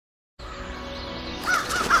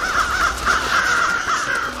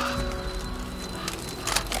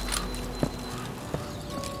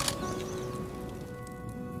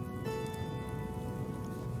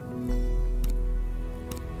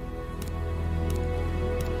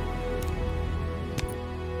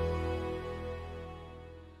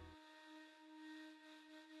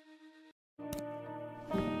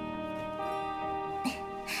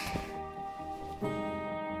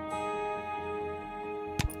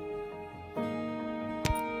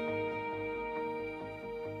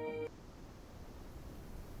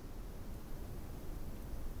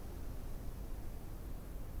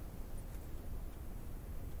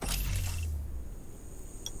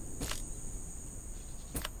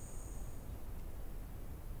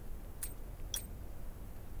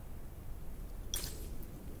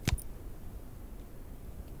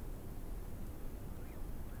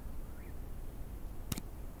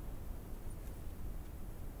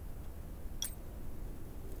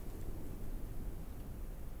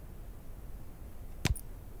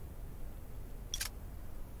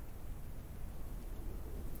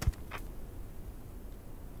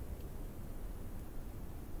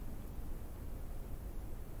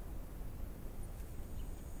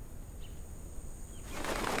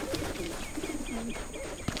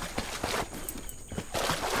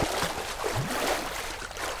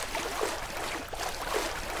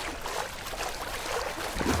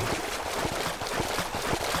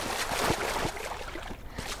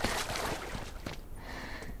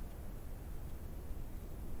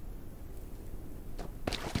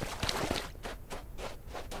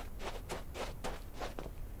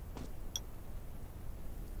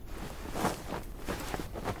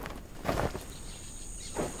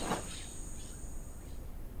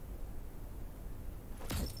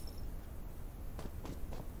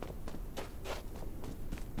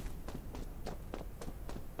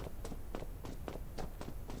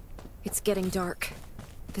It's getting dark.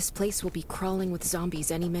 This place will be crawling with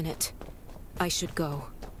zombies any minute. I should go.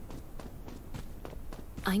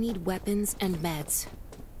 I need weapons and meds.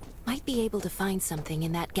 Might be able to find something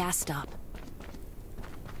in that gas stop.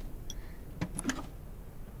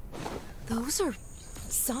 Those are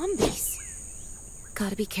zombies.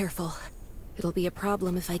 Gotta be careful. It'll be a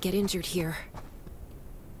problem if I get injured here.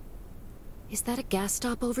 Is that a gas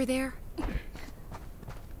stop over there?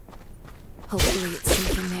 Hopefully it's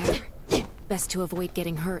safe in there. Best to avoid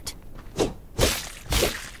getting hurt.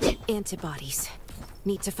 Antibodies.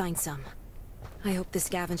 Need to find some. I hope the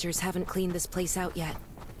scavengers haven't cleaned this place out yet.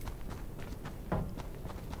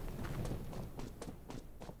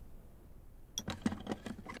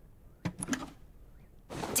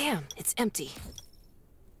 Damn, it's empty.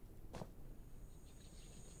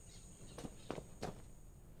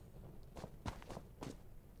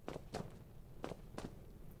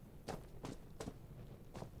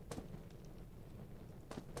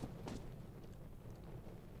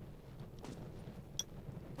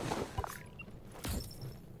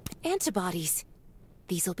 Antibodies.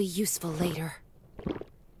 These'll be useful later.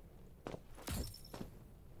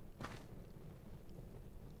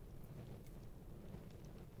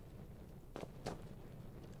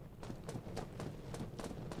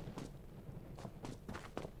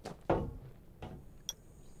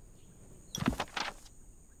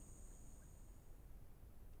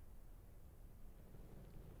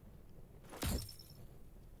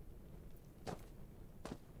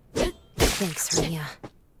 Thanks, Hermia.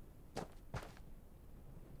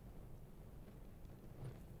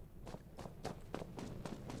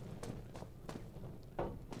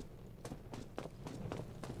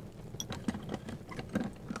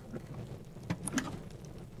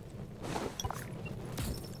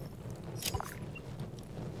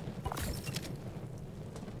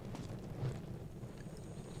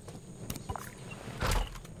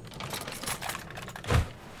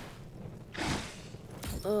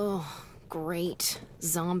 Oh, great.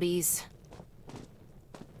 Zombies.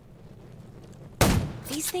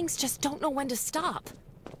 These things just don't know when to stop.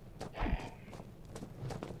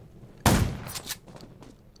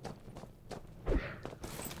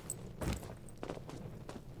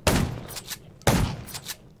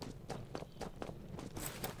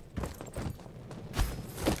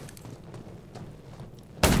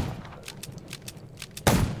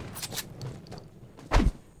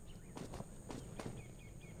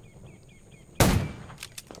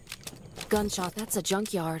 Gunshot, that's a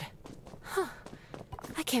junkyard. Huh.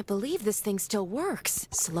 I can't believe this thing still works.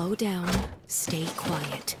 Slow down. Stay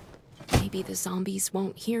quiet. Maybe the zombies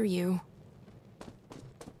won't hear you.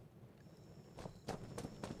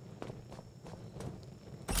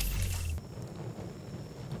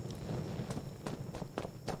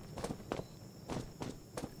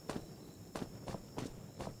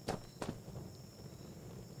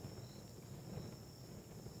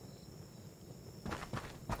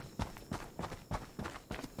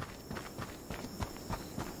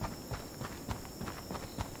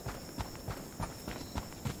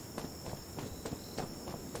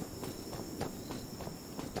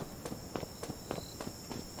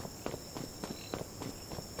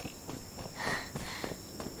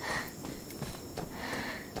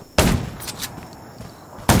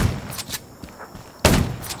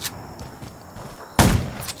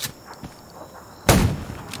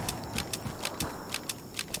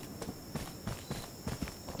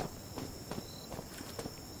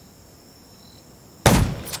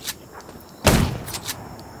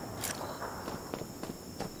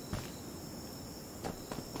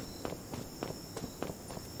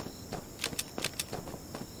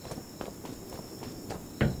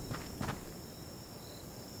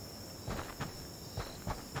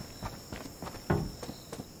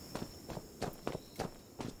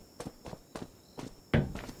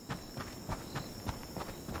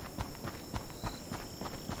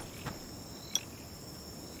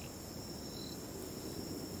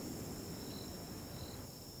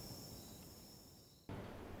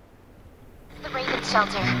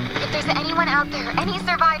 Shelter. If there's anyone out there, any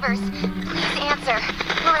survivors, please answer.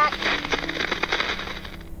 We're at...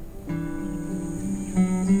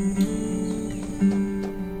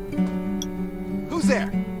 Who's there?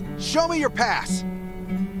 Show me your pass!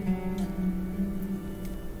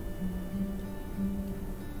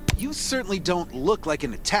 You certainly don't look like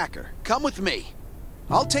an attacker. Come with me.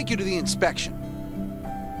 I'll take you to the inspection.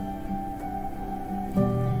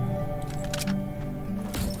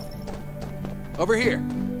 Over here.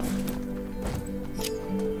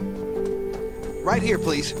 Right here,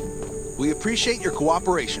 please. We appreciate your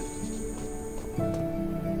cooperation.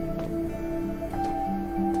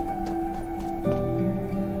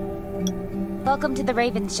 Welcome to the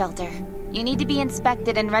Raven Shelter. You need to be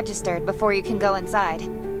inspected and registered before you can go inside.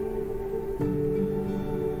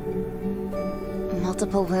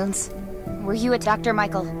 Multiple wounds? Were you at Dr.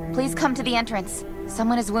 Michael? Please come to the entrance.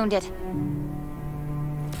 Someone is wounded.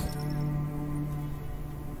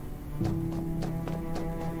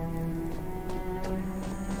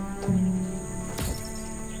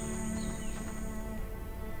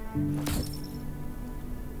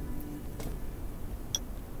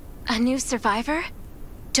 A new survivor?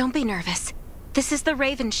 Don't be nervous. This is the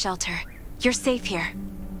Raven Shelter. You're safe here.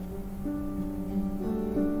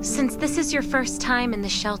 Since this is your first time in the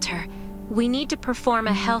shelter, we need to perform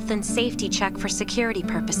a health and safety check for security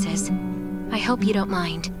purposes. I hope you don't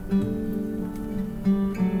mind.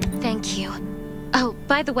 Thank you. Oh,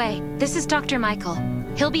 by the way, this is Dr. Michael.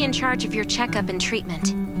 He'll be in charge of your checkup and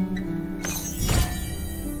treatment.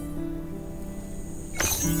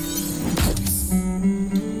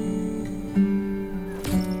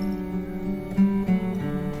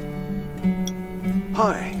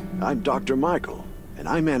 Hi, I'm Dr. Michael, and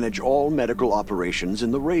I manage all medical operations in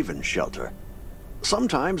the Raven Shelter.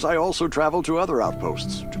 Sometimes I also travel to other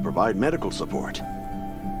outposts to provide medical support.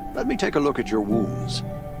 Let me take a look at your wounds.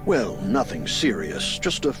 Well, nothing serious,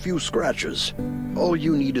 just a few scratches. All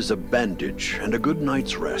you need is a bandage and a good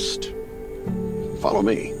night's rest. Follow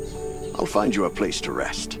me. I'll find you a place to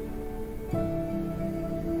rest.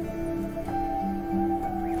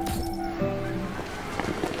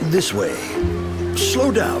 This way.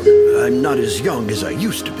 Slow down. I'm not as young as I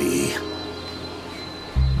used to be.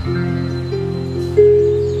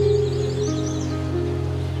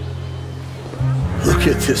 Look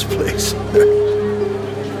at this place.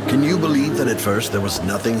 Can you believe that at first there was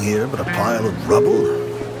nothing here but a pile of rubble?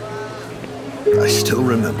 I still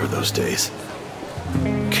remember those days.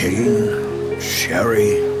 Kane,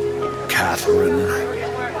 Sherry, Catherine.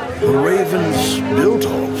 The Ravens built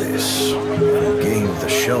all this and gave the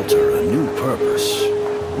shelter a new purpose.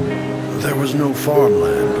 There was no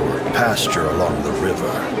farmland or pasture along the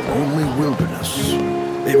river, only wilderness.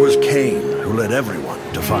 It was Kane who led everyone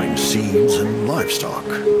to find seeds and livestock.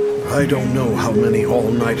 I don't know how many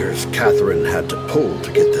all-nighters Catherine had to pull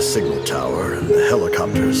to get the signal tower and the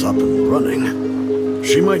helicopters up and running.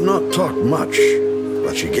 She might not talk much,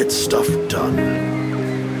 but she gets stuff done.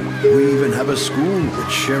 We even have a school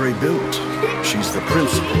that Sherry built. She's the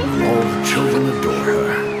principal, and all the children adore her.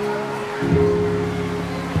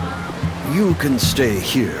 You can stay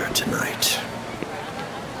here tonight.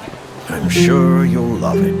 I'm sure you'll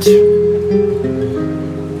love it.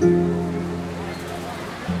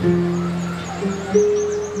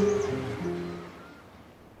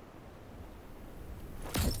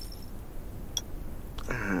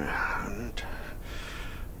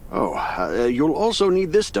 You'll also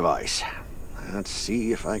need this device. Let's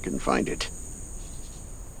see if I can find it.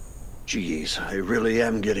 Geez, I really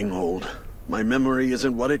am getting old. My memory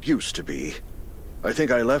isn't what it used to be. I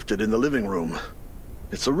think I left it in the living room.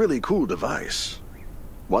 It's a really cool device.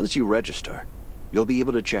 Once you register, you'll be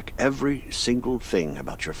able to check every single thing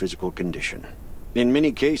about your physical condition. In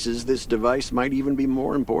many cases, this device might even be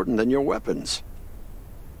more important than your weapons.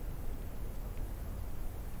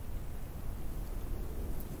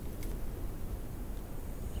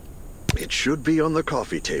 It should be on the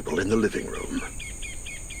coffee table in the living room.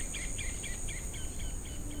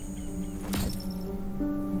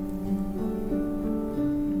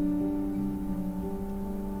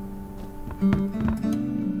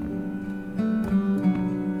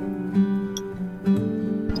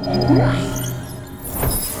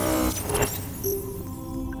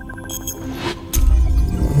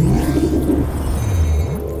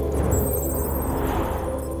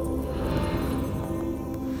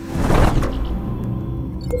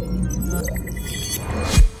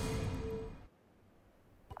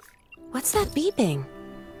 What's that beeping?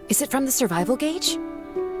 Is it from the survival gauge?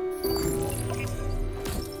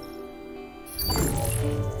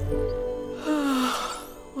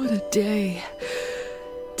 What a day.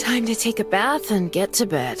 Time to take a bath and get to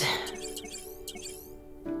bed.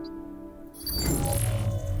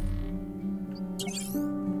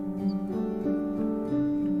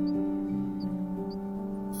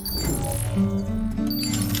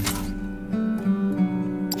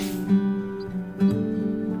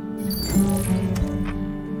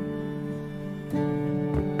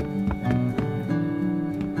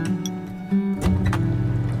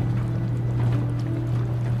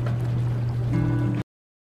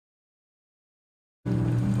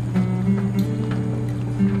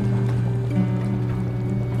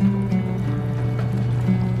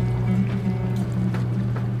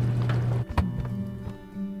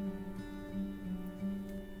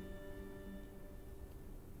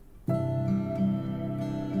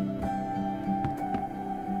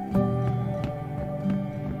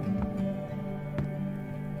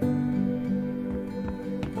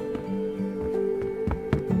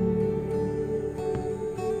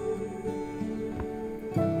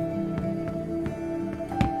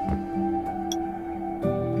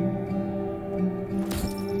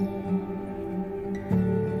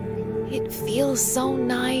 It feels so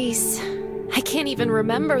nice. I can't even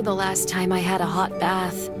remember the last time I had a hot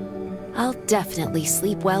bath. I'll definitely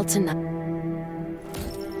sleep well tonight.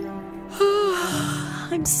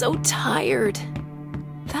 I'm so tired.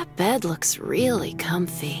 That bed looks really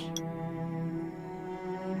comfy.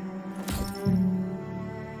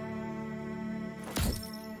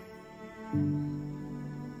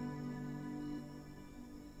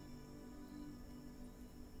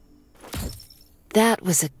 That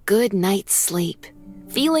was a good night's sleep.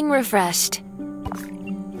 Feeling refreshed.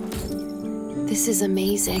 This is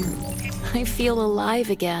amazing. I feel alive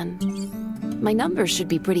again. My numbers should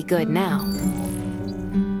be pretty good now.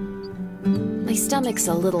 My stomach's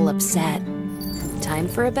a little upset. Time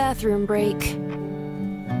for a bathroom break.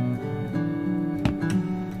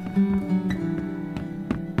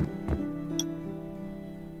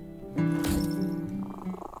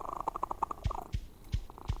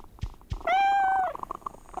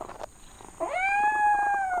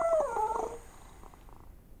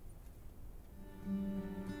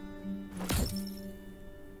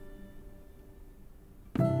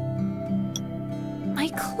 My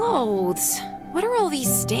clothes. What are all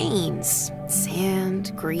these stains?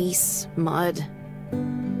 Sand, grease, mud.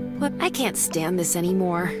 What? I can't stand this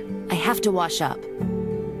anymore. I have to wash up.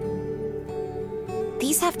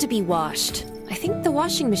 These have to be washed. I think the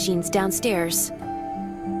washing machine's downstairs.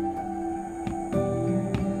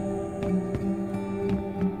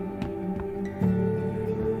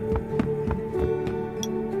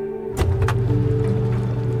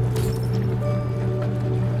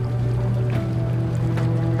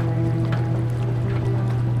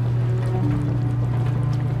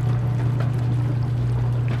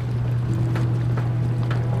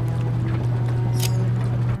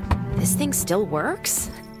 This thing still works?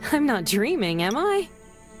 I'm not dreaming, am I?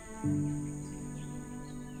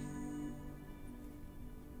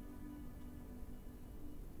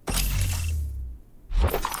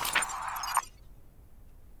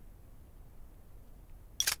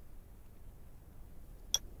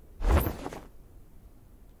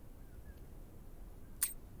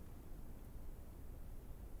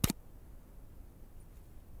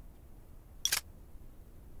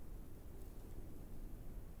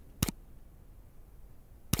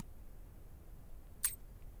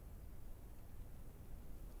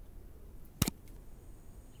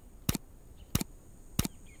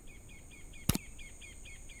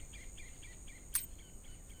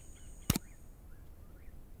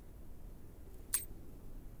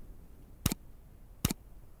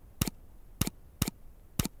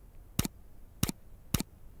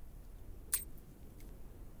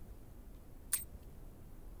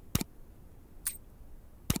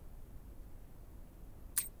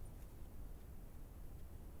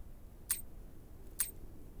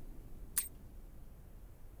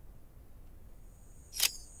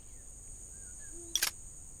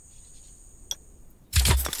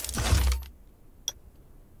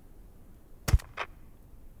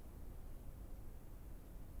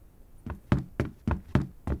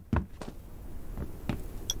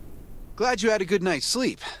 Glad you had a good night's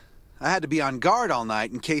sleep. I had to be on guard all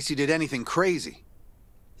night in case you did anything crazy.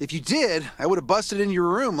 If you did, I would have busted in your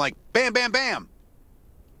room like bam, bam, bam.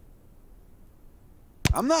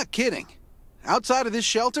 I'm not kidding. Outside of this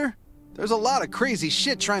shelter, there's a lot of crazy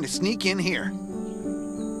shit trying to sneak in here.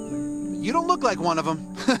 You don't look like one of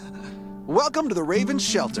them. Welcome to the Raven's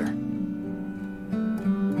shelter.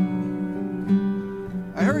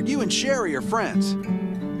 I heard you and Sherry are friends.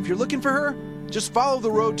 If you're looking for her, just follow the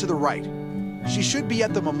road to the right. She should be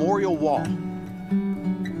at the memorial wall.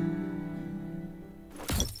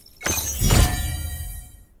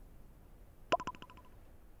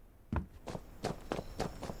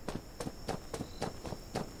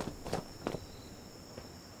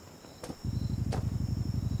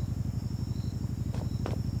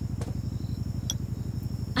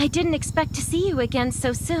 I didn't expect to see you again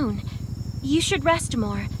so soon. You should rest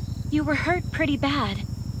more. You were hurt pretty bad.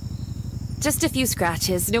 Just a few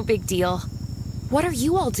scratches, no big deal. What are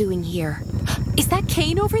you all doing here? Is that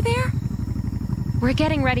Kane over there? We're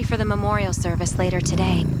getting ready for the memorial service later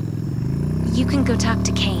today. You can go talk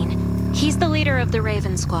to Kane. He's the leader of the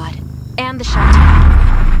Raven Squad, and the shelter.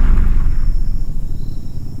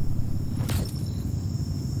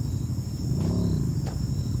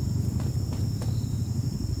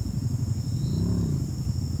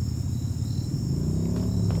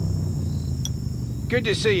 Good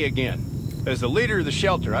to see you again. As the leader of the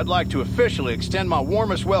shelter, I'd like to officially extend my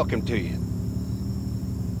warmest welcome to you.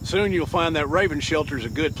 Soon you'll find that Raven shelter's a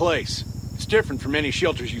good place. It's different from any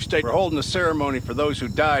shelters you've stayed. We're holding a ceremony for those who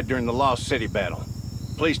died during the Lost City battle.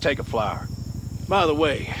 Please take a flower. By the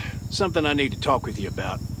way, Something I need to talk with you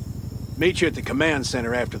about. Meet you at the command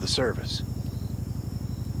center after the service.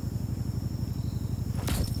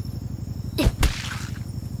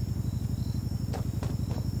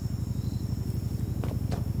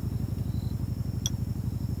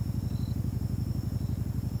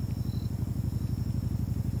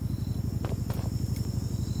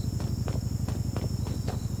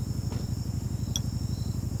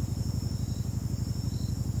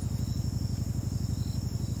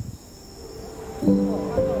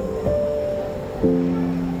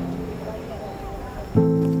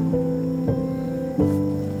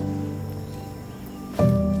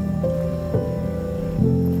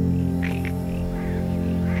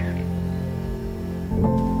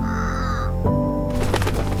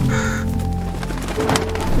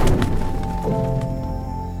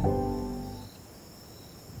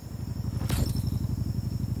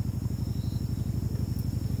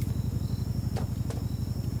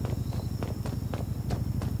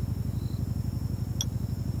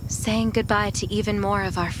 Saying goodbye to even more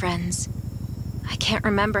of our friends. I can't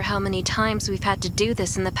remember how many times we've had to do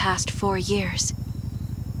this in the past 4 years.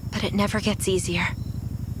 But it never gets easier.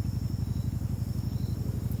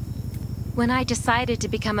 When I decided to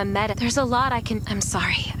become a medic, there's a lot I'm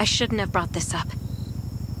sorry, I shouldn't have brought this up.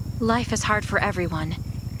 Life is hard for everyone.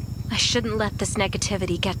 I shouldn't let this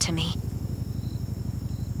negativity get to me.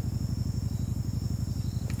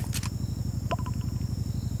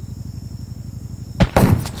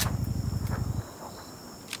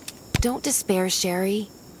 Don't despair, Sherry.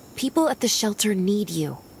 People at the shelter need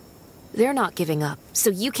you. They're not giving up, so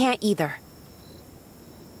you can't either.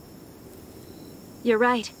 You're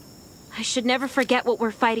right. I should never forget what we're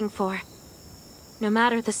fighting for, no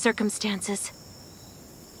matter the circumstances.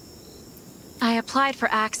 I applied for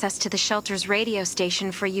access to the shelter's radio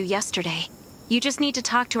station for you yesterday. You just need to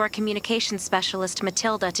talk to our communications specialist,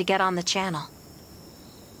 Matilda, to get on the channel.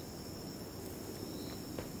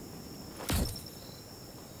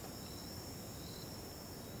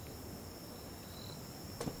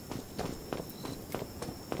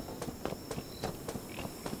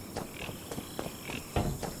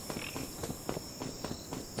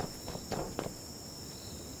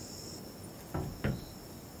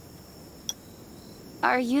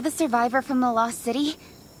 Are you the survivor from the Lost City?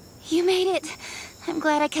 You made it. I'm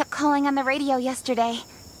glad I kept calling on the radio yesterday.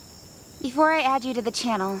 Before I add you to the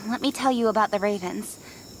channel, let me tell you about the Ravens.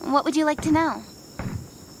 What would you like to know?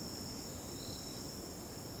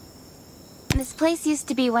 This place used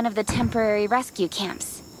to be one of the temporary rescue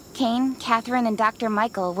camps. Kane, Catherine, and Dr.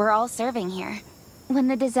 Michael were all serving here. When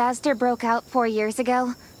the disaster broke out 4 years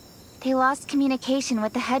ago, they lost communication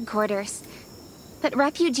with the headquarters. But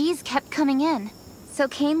refugees kept coming in. So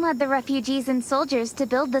Kane led the refugees and soldiers to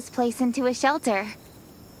build this place into a shelter.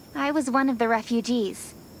 I was one of the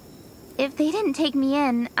refugees. If they didn't take me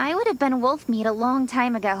in, I would have been wolf meat a long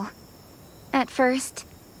time ago. At first,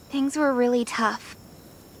 things were really tough.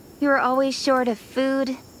 We were always short of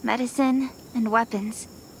food, medicine, and weapons.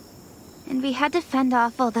 And we had to fend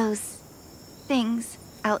off all those things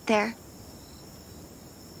out there.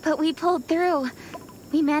 But we pulled through.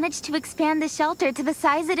 We managed to expand the shelter to the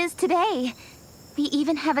size it is today. We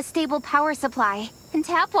even have a stable power supply and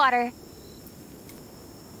tap water.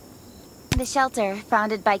 The shelter,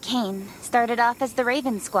 founded by Kane, started off as the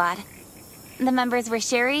Raven Squad. The members were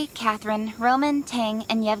Sherry, Catherine, Roman, Tang,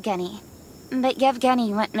 and Yevgeny. But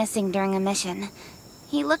Yevgeny went missing during a mission.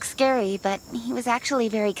 He looked scary, but he was actually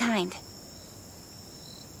very kind.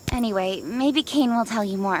 Anyway, maybe Kane will tell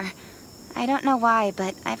you more. I don't know why,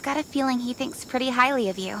 but I've got a feeling he thinks pretty highly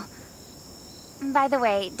of you. By the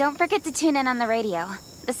way, don't forget to tune in on the radio.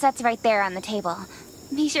 The set's right there on the table.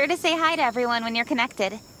 Be sure to say hi to everyone when you're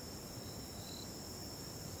connected.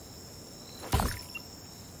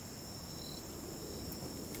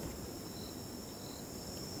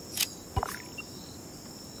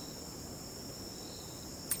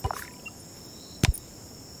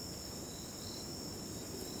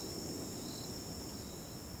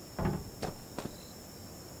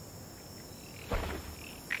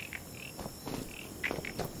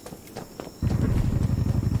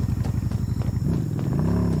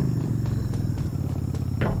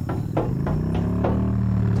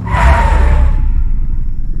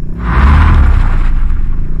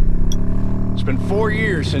 It's been 4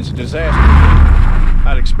 years since the disaster.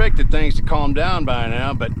 I'd expected things to calm down by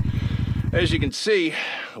now, but as you can see,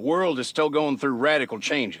 the world is still going through radical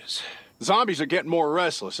changes. Zombies are getting more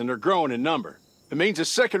restless and they're growing in number. It means a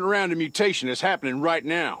second round of mutation is happening right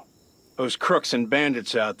now. Those crooks and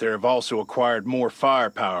bandits out there have also acquired more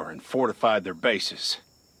firepower and fortified their bases.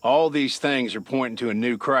 All these things are pointing to a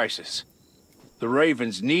new crisis. The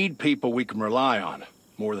Ravens need people we can rely on,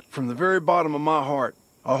 more than... From the very bottom of my heart,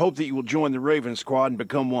 I hope that you will join the Raven Squad and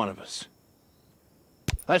become one of us.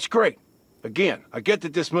 That's great. Again, I get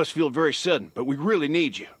that this must feel very sudden, but we really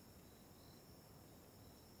need you.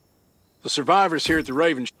 The survivors here at the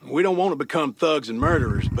Raven, we don't want to become thugs and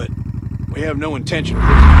murderers, but we have no intention of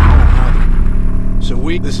living alone either. So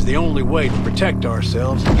this is the only way to protect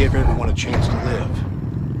ourselves and give everyone a chance to live.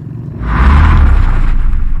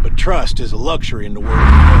 But trust is a luxury in the world today.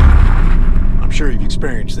 I'm sure you've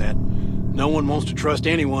experienced that. No one wants to trust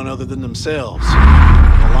anyone other than themselves.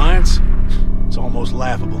 An alliance? It's almost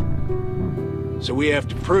laughable. So we have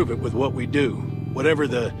to prove it with what we do, whatever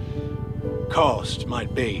the cost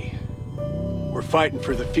might be. We're fighting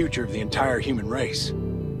for the future of the entire human race.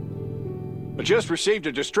 I just received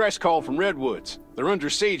a distress call from Redwoods. They're under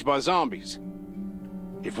siege by zombies.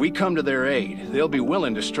 If we come to their aid, they'll be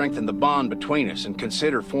willing to strengthen the bond between us and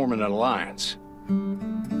consider forming an alliance.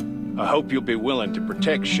 I hope you'll be willing to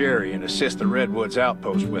protect Sherry and assist the Redwoods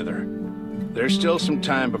outpost with her. There's still some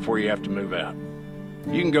time before you have to move out.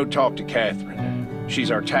 You can go talk to Catherine.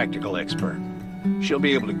 She's our tactical expert. She'll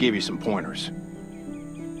be able to give you some pointers.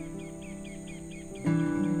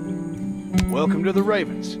 Welcome to the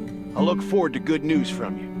Ravens. I look forward to good news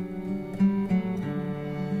from you.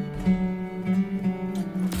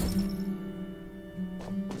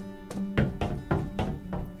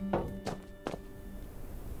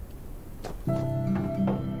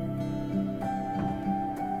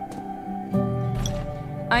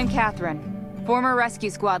 I'm Catherine, former rescue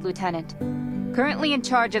squad lieutenant. Currently in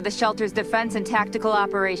charge of the shelter's defense and tactical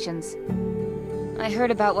operations. I heard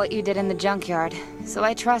about what you did in the junkyard, so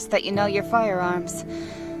I trust that you know your firearms.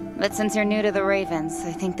 But since you're new to the Ravens,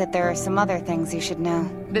 I think that there are some other things you should know.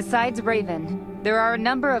 Besides Raven, there are a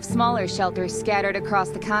number of smaller shelters scattered across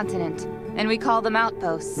the continent, and we call them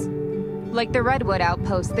outposts. Like the Redwood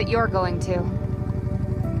outpost that you're going to.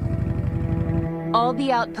 All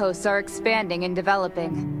the outposts are expanding and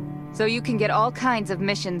developing, so you can get all kinds of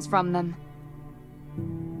missions from them.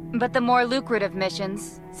 But the more lucrative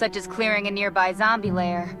missions, such as clearing a nearby zombie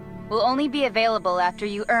lair, will only be available after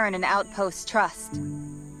you earn an outpost's trust.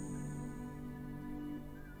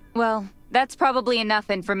 Well, that's probably enough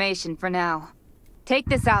information for now. Take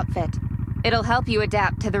this outfit. It'll help you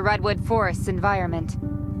adapt to the Redwood Forest's environment.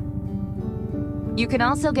 You can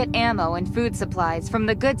also get ammo and food supplies from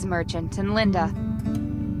the goods merchant in Linda.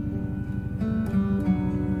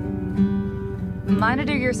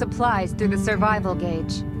 Monitor your supplies through the survival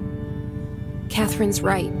gauge. Catherine's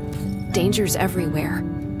right. Danger's everywhere.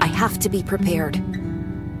 I have to be prepared.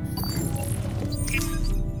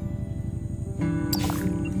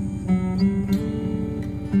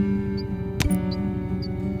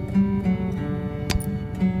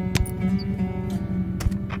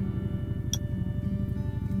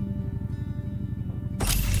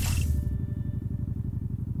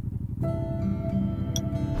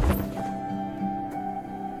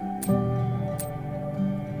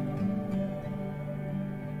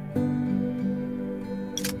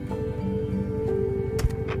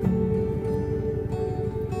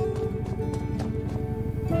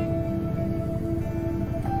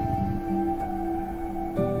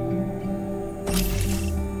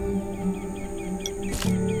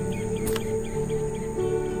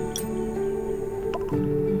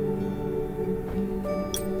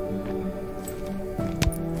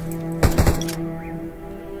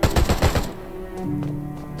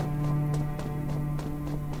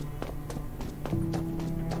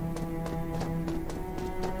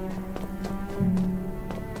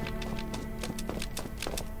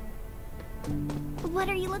 What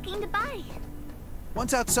are you looking to buy?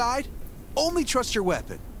 Once outside, only trust your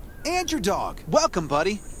weapon. And your dog. Welcome,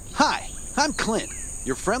 buddy. Hi, I'm Clint,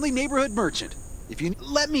 your friendly neighborhood merchant. If you...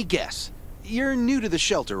 Let me guess. You're new to the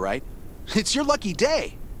shelter, right? It's your lucky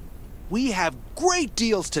day. We have great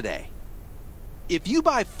deals today. If you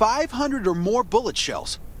buy 500 or more bullet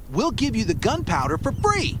shells, we'll give you the gunpowder for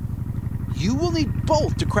free. You will need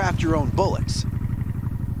both to craft your own bullets.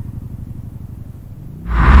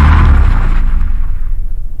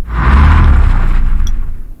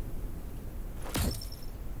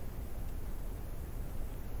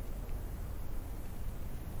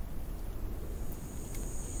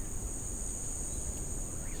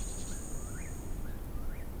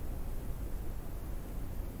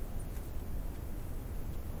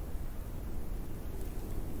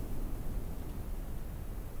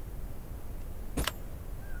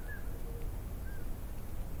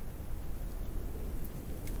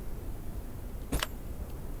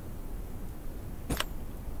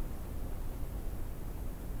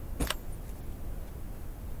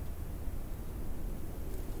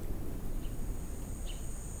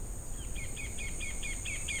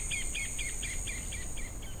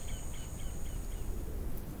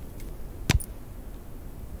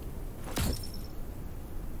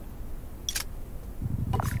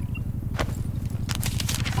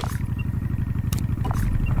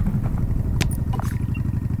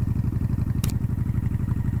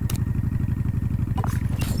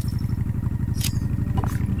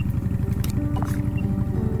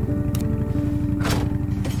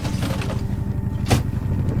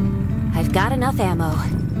 Got enough ammo.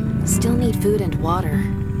 Still need food and water.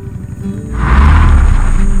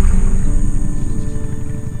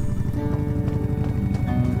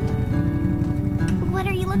 What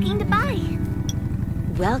are you looking to buy?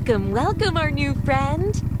 Welcome, welcome, our new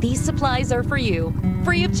friend. These supplies are for you,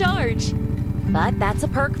 free of charge. But that's a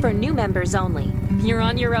perk for new members only. You're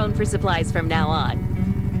on your own for supplies from now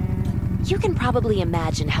on. You can probably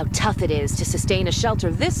imagine how tough it is to sustain a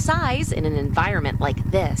shelter this size in an environment like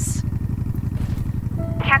this.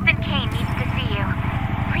 Captain Kane needs to see you.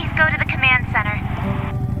 Please go to the command center.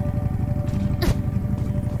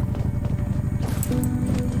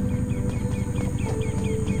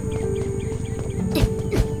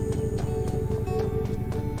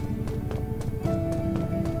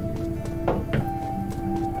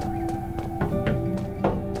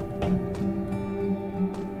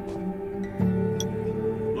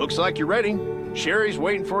 Looks like you're ready. Sherry's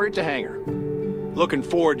waiting for you at the hangar. Looking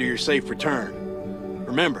forward to your safe return.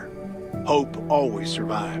 Remember, hope always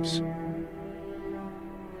survives.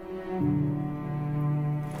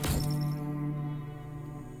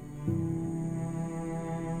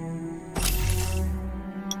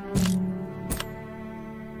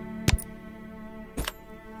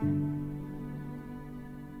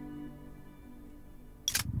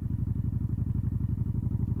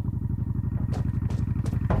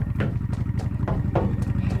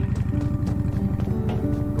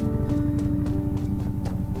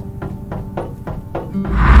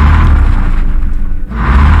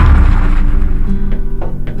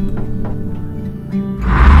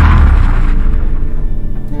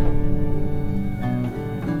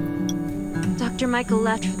 Dr. Michael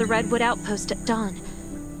left for the Redwood Outpost at dawn.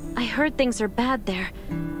 I heard things are bad there.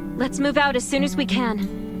 Let's move out as soon as we can.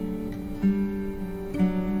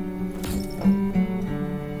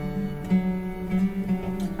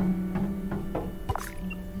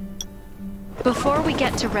 Before we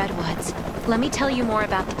get to Redwoods, let me tell you more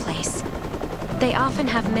about the place. They often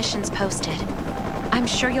have missions posted. I'm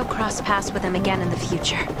sure you'll cross paths with them again in the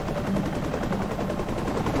future.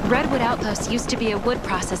 Redwood Outpost used to be a wood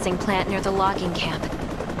processing plant near the logging camp.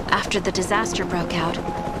 After the disaster broke out,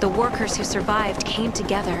 the workers who survived came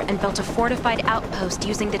together and built a fortified outpost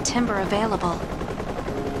using the timber available.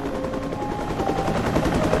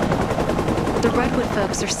 The Redwood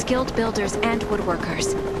folks are skilled builders and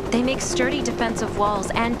woodworkers. They make sturdy defensive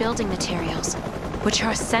walls and building materials, which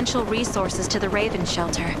are essential resources to the Raven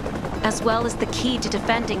Shelter, as well as the key to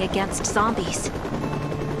defending against zombies.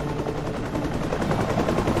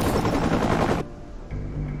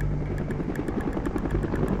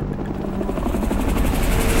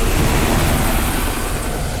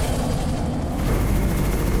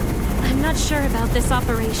 I'm not sure about this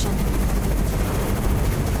operation.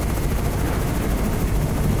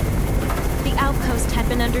 The outpost had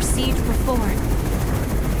been under siege before.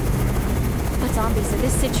 But zombies in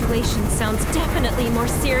this situation sounds definitely more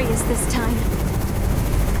serious this time.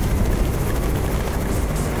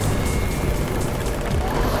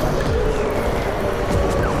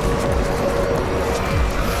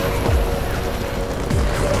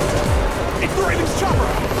 It's the Raven's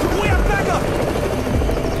chopper! We have backup!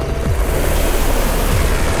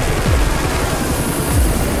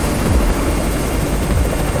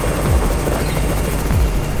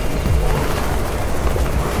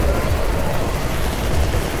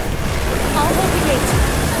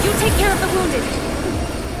 Take care of the wounded.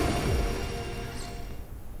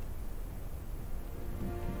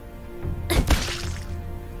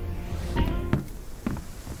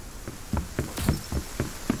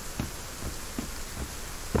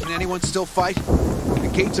 Can anyone still fight?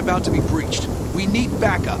 The gate's about to be breached. We need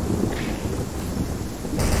backup.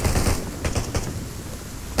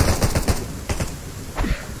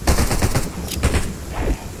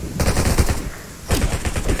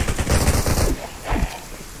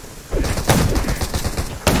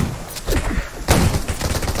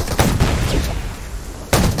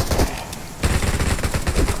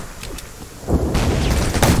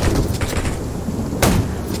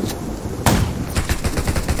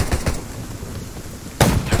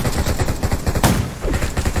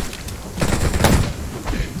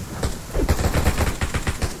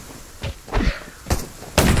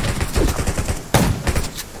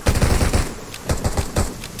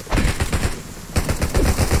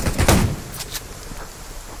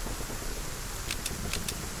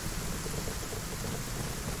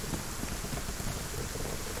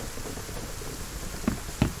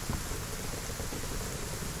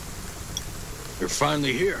 You're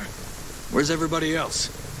finally here. Where's everybody else?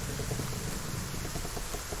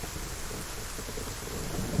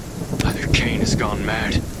 Either Kane has gone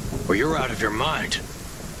mad, or you're out of your mind.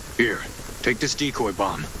 Here, Take this decoy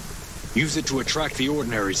bomb. Use it to attract the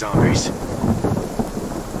ordinary zombies.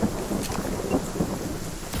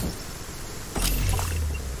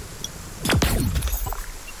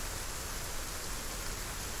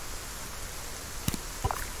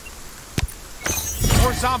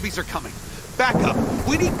 More zombies are coming. Back up.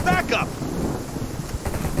 We need backup.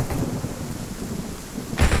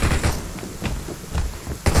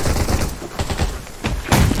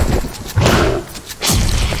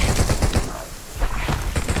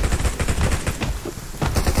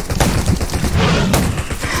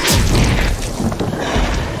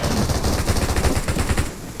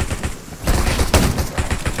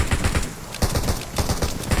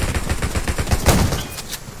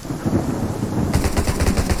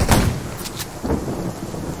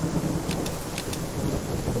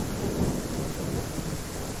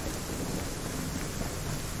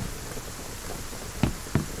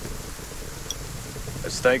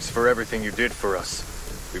 As thanks for everything you did for us,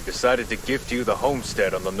 we've decided to gift you the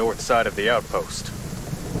homestead on the north side of the outpost.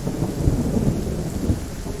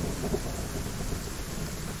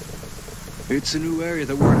 It's a new area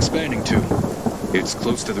that we're expanding to. It's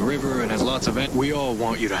close to the river and has lots of... We all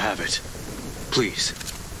want you to have it. Please.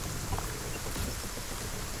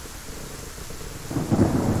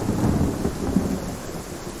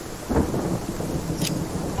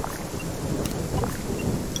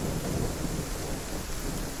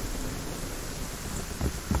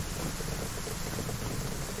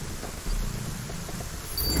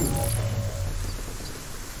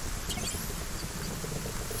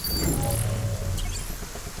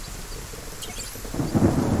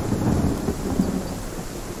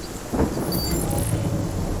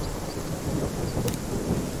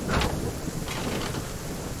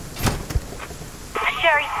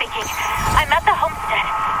 Sherry speaking. I'm at the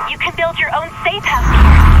homestead. You can build your own safe house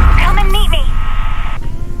here. Come and meet me.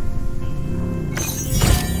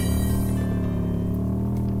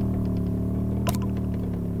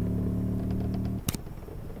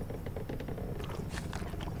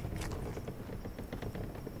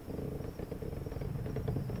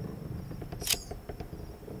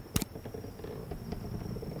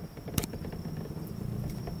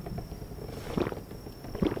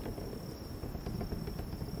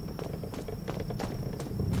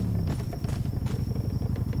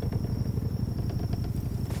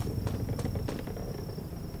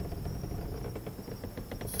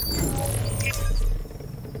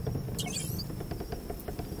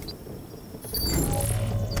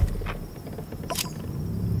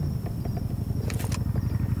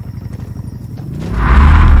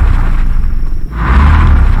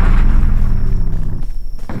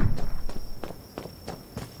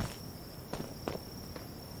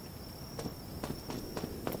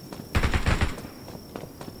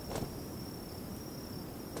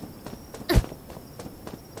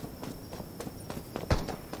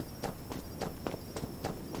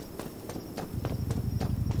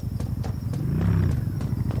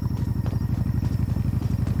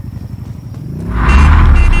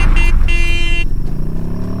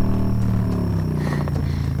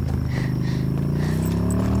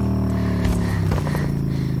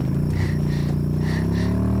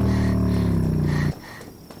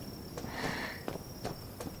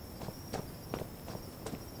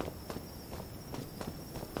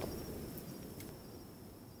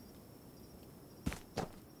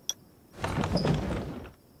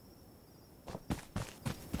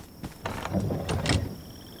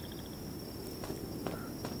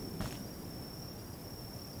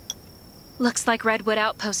 Looks like Redwood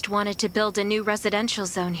Outpost wanted to build a new residential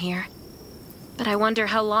zone here. But I wonder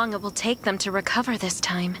how long it will take them to recover this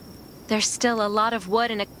time. There's still a lot of wood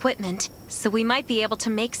and equipment, so we might be able to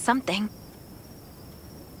make something.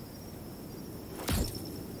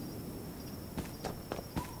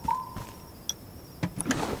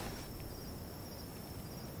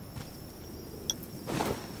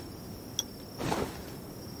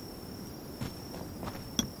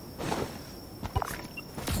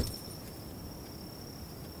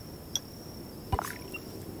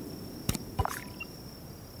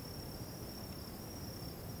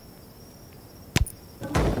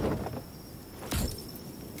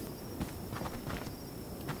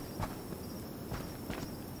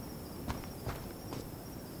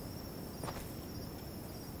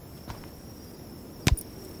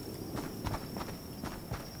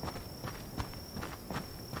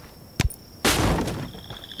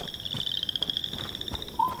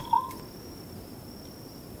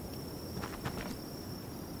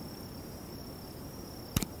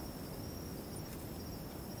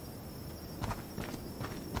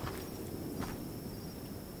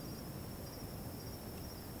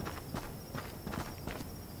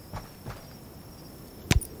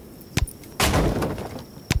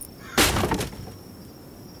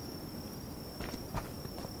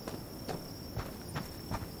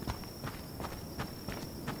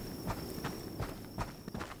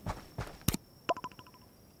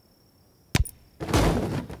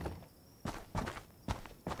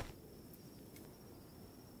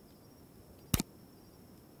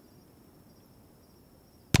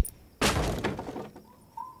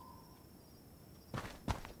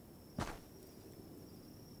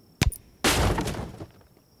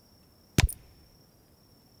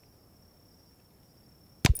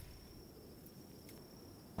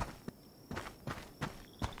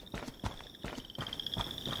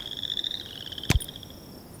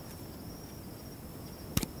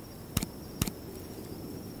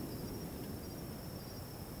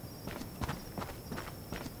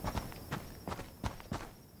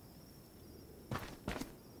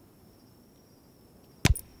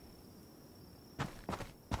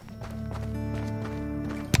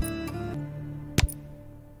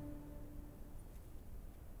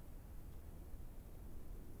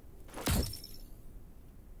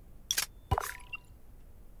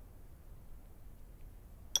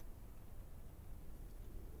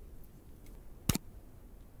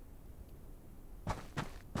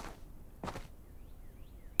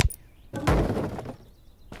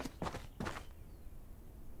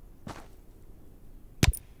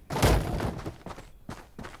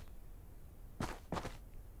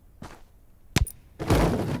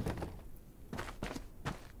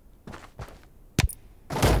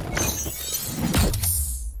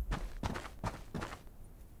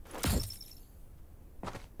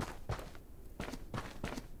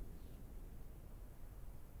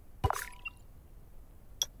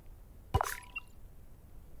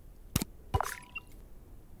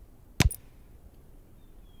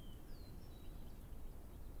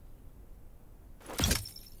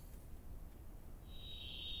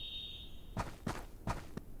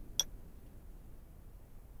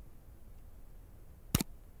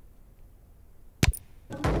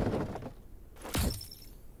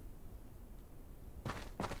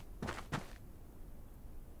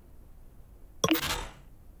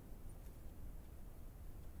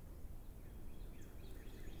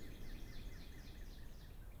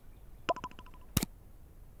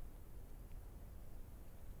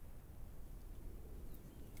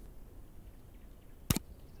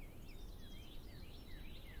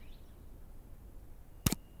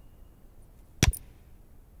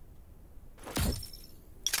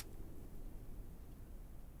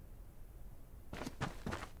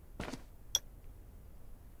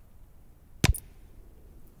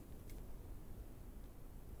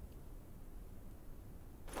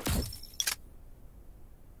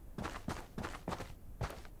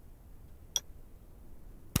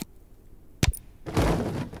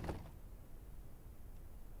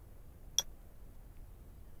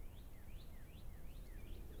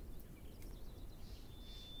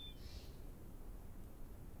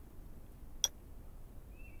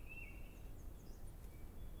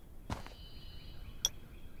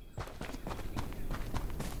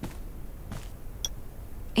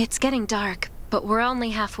 It's getting dark, but we're only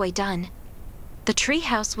halfway done. The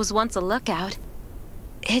treehouse was once a lookout.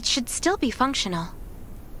 It should still be functional.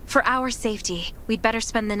 For our safety, we'd better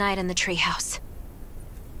spend the night in the treehouse.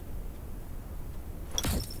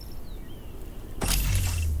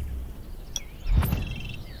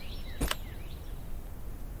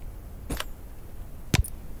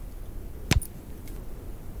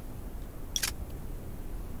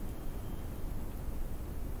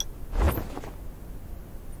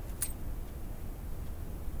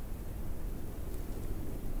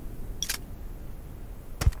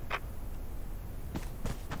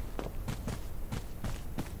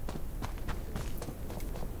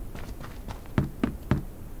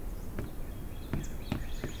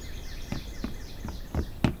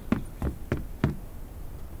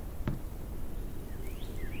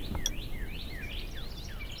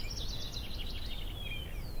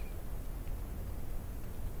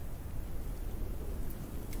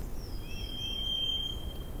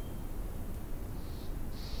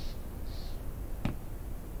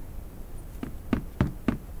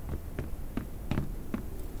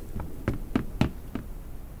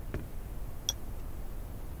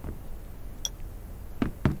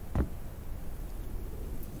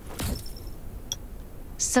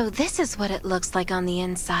 So this is what it looks like on the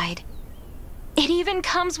inside. It even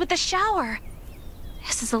comes with a shower!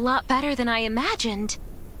 This is a lot better than I imagined.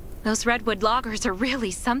 Those redwood loggers are really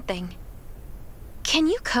something. Can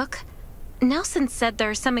you cook? Nelson said there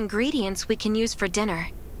are some ingredients we can use for dinner.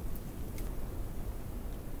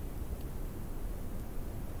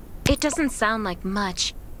 It doesn't sound like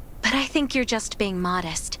much, but I think you're just being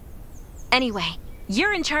modest. Anyway,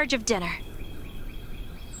 you're in charge of dinner.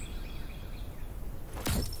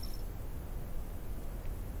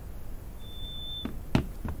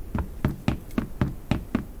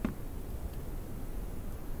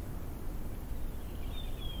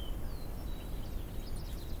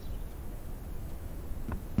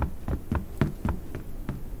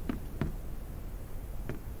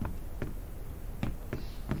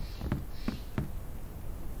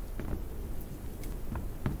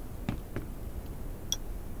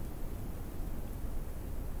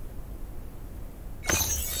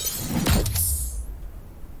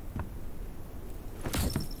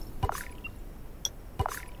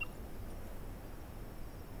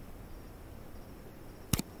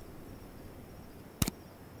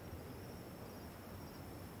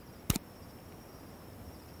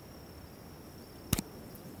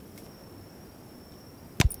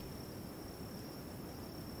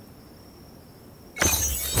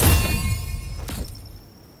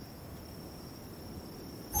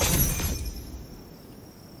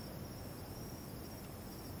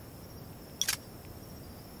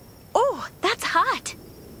 That's hot!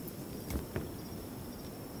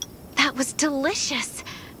 That was delicious!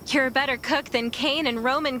 You're a better cook than Kane and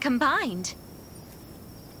Roman combined.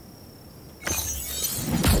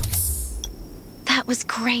 That was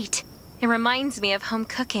great. It reminds me of home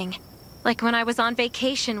cooking, like when I was on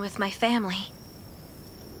vacation with my family.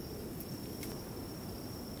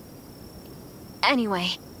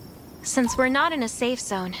 Anyway, since we're not in a safe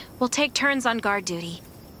zone, we'll take turns on guard duty.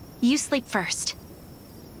 You sleep first.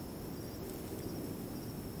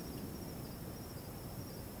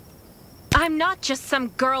 I'm not just some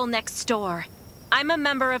girl next door. I'm a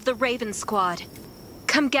member of the Raven Squad.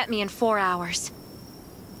 Come get me in 4 hours.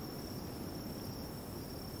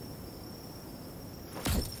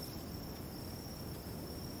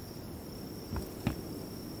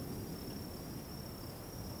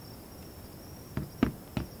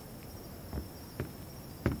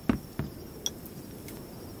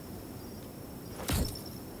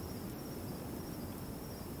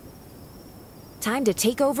 Time to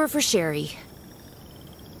take over for Sherry.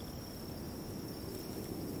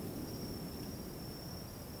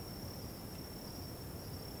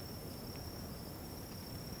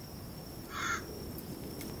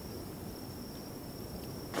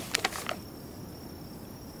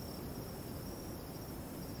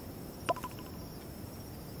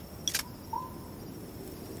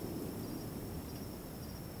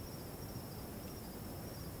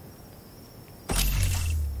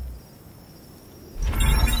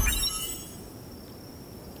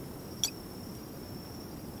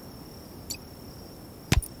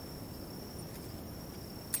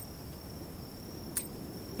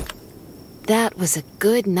 That was a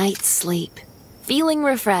good night's sleep. Feeling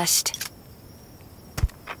refreshed.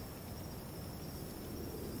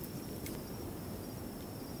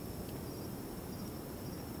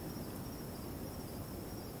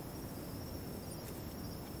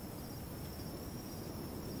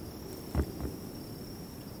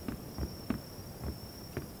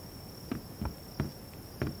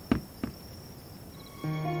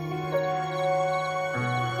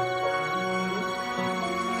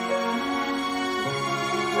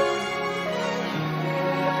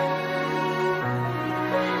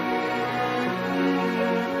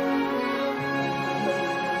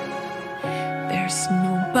 There's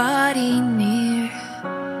nobody near.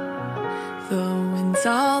 The wind's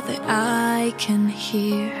all that I can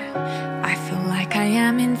hear. I feel like I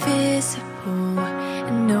am invisible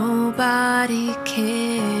and nobody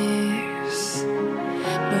cares.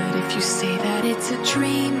 But if you say that it's a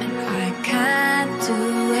dream and I can't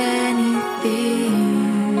do anything,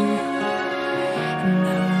 and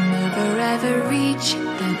I'll never ever reach it,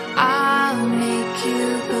 then I'll make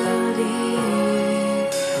you believe.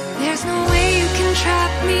 There's no way you can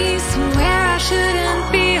trap me somewhere I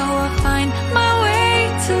shouldn't be. Oh, I'll find my way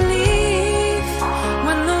to leave.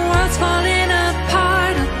 When the world's falling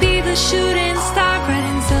apart, I'll be the shooting star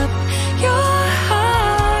brightens up your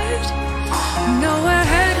heart. No, we're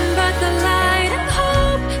hurting, but the light and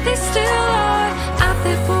hope, they still are out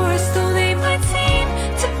there for us, though they might seem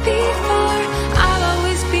to be far. I'll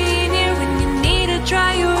always be near when you need to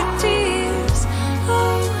dry your tears.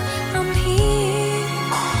 Oh, I'm here.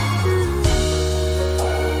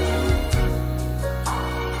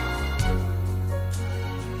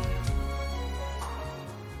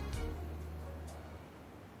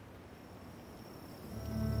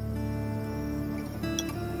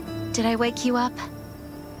 Did I wake you up?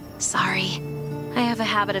 Sorry. I have a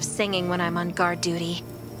habit of singing when I'm on guard duty,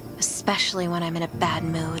 especially when I'm in a bad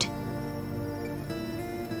mood.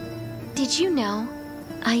 Did you know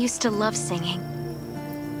I used to love singing?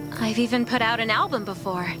 I've even put out an album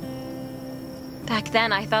before. Back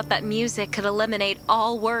then, I thought that music could eliminate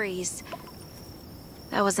all worries.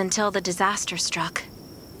 That was until the disaster struck.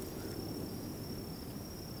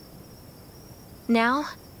 Now,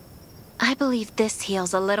 I believe this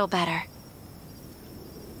heals a little better.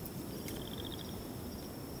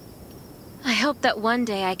 I hope that one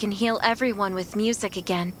day I can heal everyone with music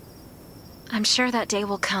again. I'm sure that day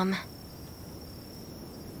will come.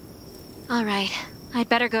 All right, I'd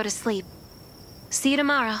better go to sleep. See you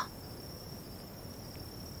tomorrow.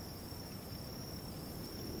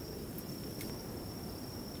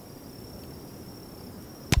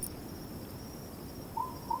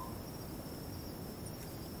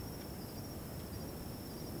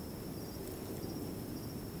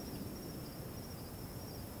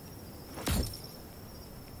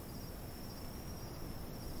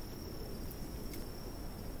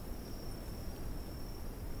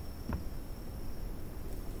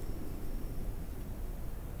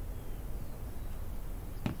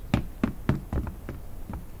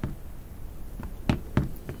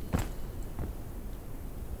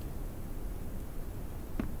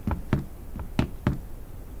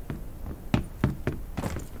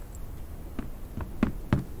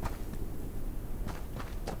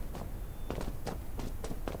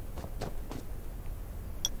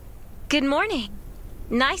 Good morning.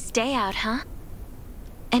 Nice day out, huh?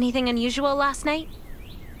 Anything unusual last night?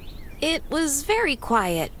 It was very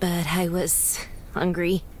quiet, but I was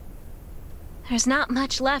hungry. There's not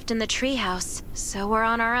much left in the treehouse, so we're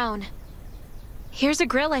on our own. Here's a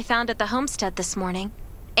grill I found at the homestead this morning,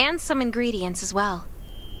 and some ingredients as well.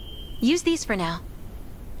 Use these for now.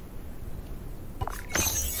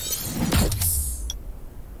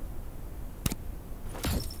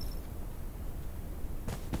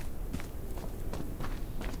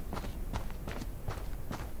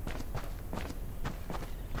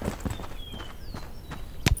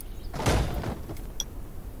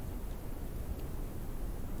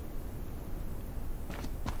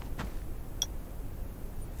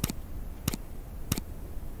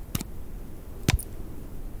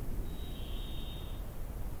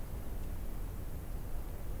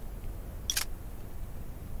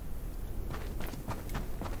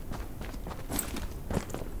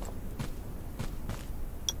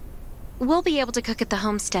 We'll be able to cook at the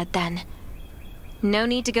homestead then. No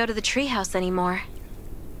need to go to the treehouse anymore.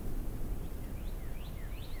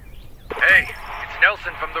 Hey, it's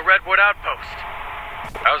Nelson from the Redwood Outpost.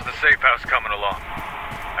 How's the safe house coming along?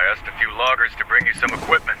 I asked a few loggers to bring you some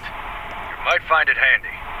equipment. You might find it handy.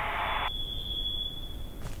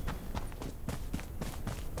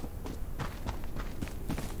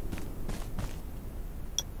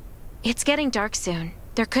 It's getting dark soon.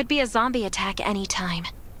 There could be a zombie attack any time.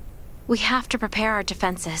 We have to prepare our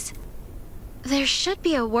defenses. There should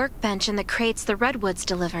be a workbench in the crates the Redwoods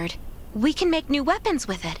delivered. We can make new weapons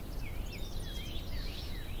with it.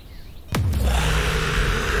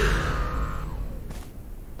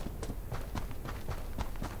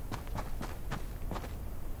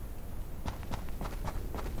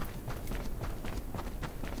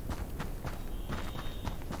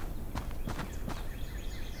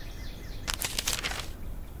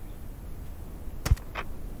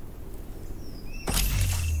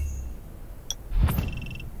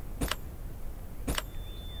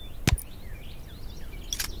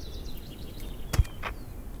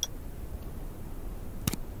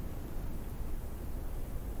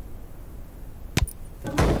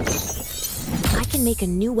 can make a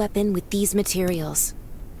new weapon with these materials.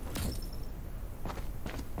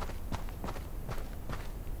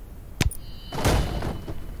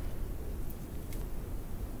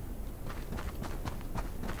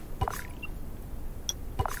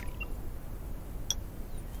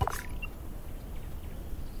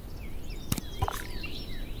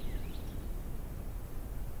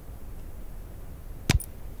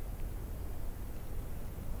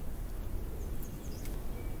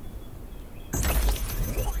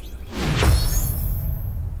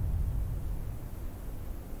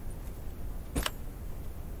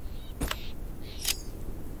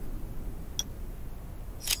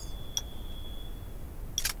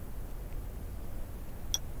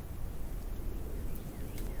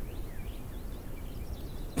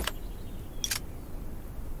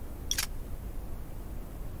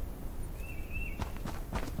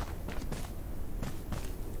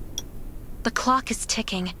 The clock is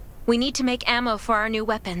ticking. We need to make ammo for our new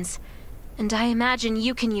weapons. And I imagine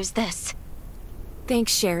you can use this.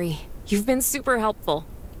 Thanks, Sherry. You've been super helpful.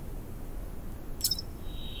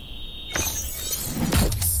 This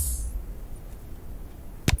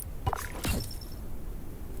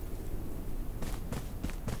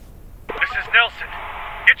is Nelson.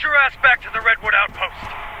 Get your ass back to the Redwood Outpost.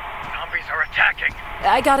 Zombies are attacking.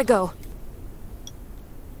 I gotta go.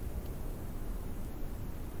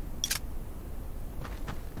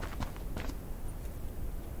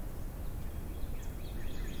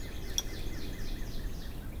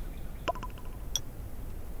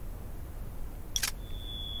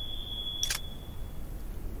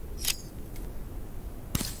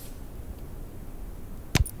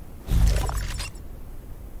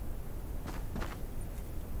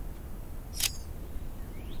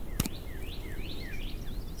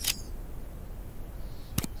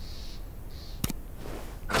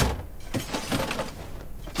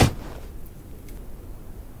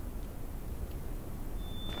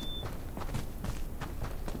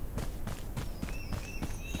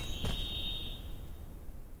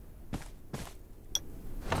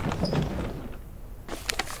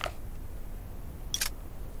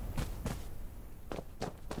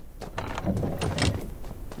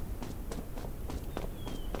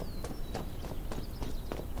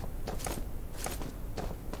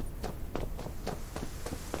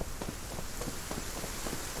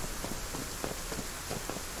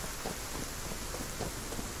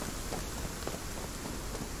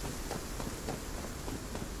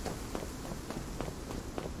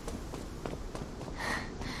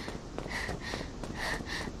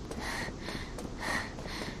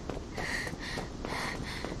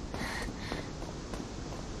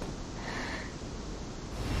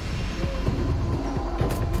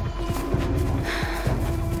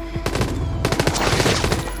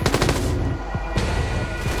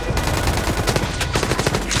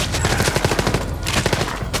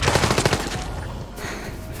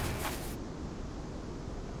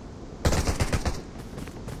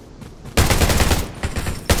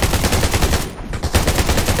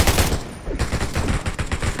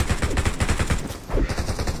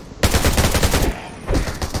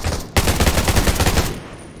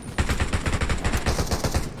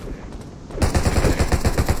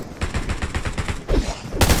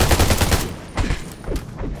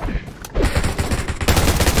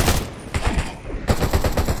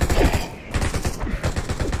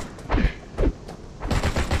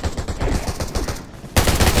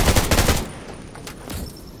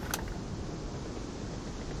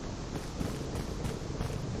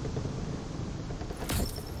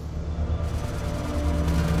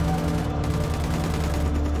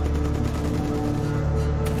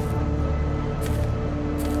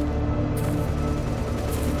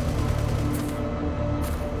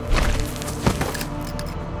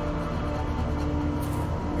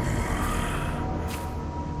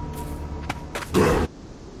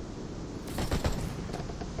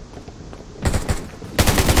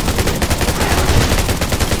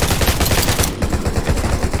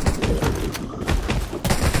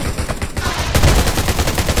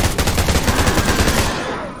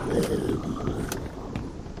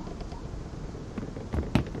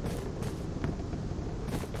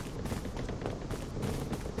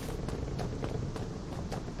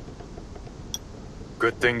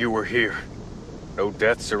 Good thing you were here. No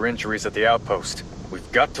deaths or injuries at the outpost.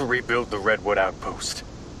 We've got to rebuild the Redwood Outpost.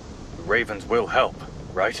 The Ravens will help,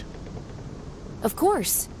 right? Of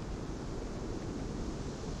course.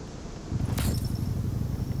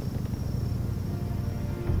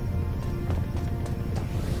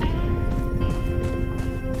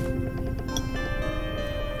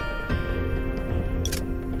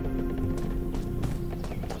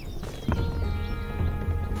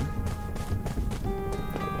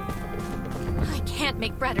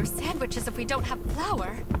 make bread or sandwiches if we don't have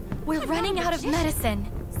flour. We're running out of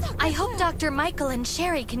medicine. I hope Dr. Michael and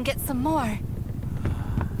Sherry can get some more.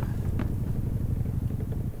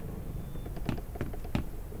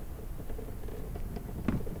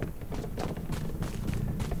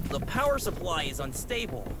 The power supply is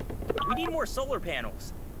unstable. We need more solar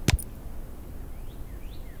panels.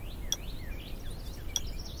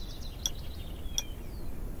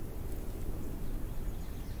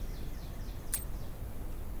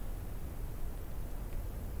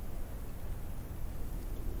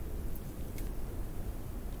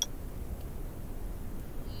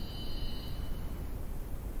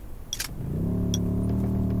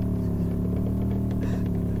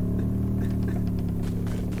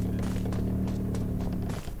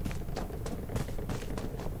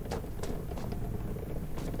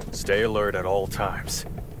 Stay alert at all times.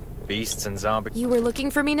 Beasts and zombies... You were looking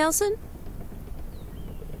for me, Nelson?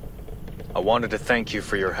 I wanted to thank you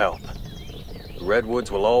for your help. The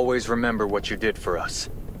Redwoods will always remember what you did for us.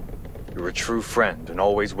 You're a true friend and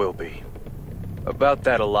always will be. About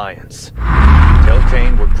that alliance, tell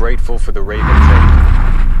Kane we're grateful for the Raven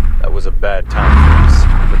take. That was a bad time for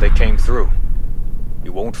us, but they came through.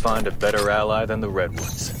 You won't find a better ally than the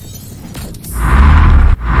Redwoods.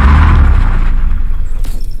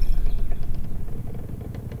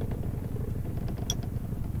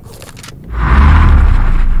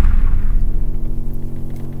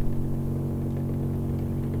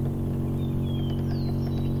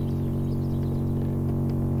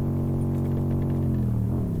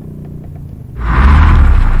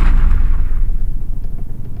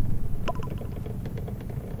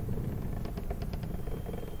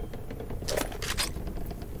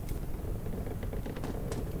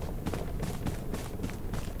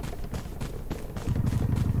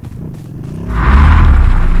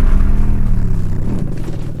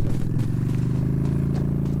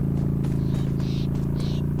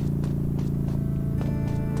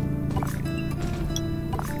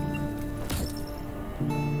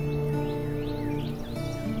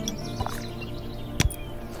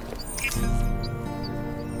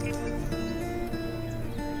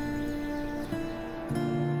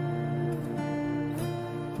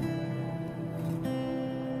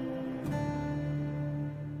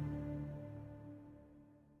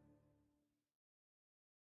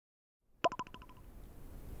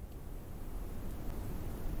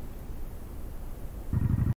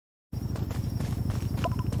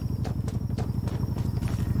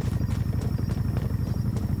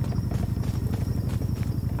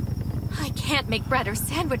 Can't make bread or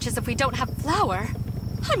sandwiches if we don't have flour.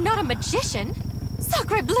 I'm not a magician.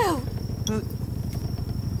 Sacre bleu!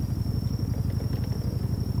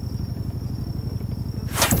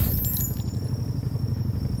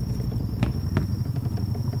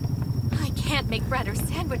 I can't make bread or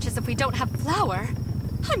sandwiches if we don't have flour.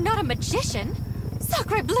 I'm not a magician.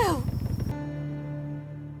 Sacre bleu!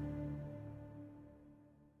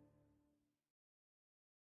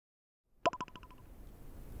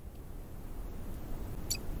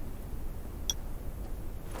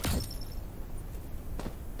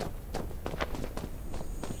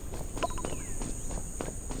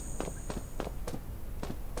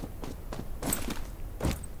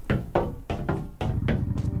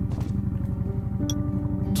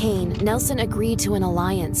 Kane, Nelson agreed to an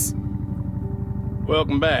alliance.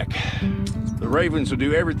 Welcome back. The Ravens will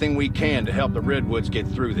do everything we can to help the Redwoods get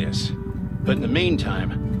through this. But in the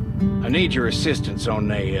meantime, I need your assistance on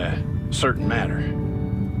a certain matter.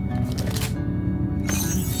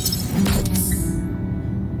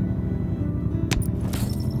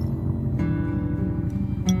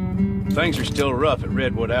 Things are still rough at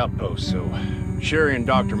Redwood Outpost, so Sherry and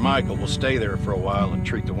Dr. Michael will stay there for a while and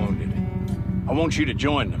treat the wounded. I want you to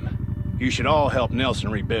join them. You should all help Nelson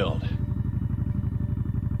rebuild.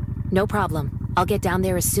 No problem. I'll get down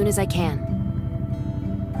there as soon as I can.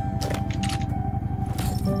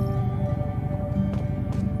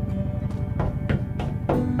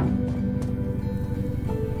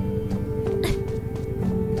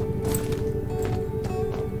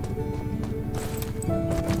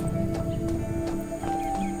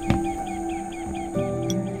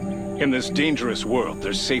 In this dangerous world,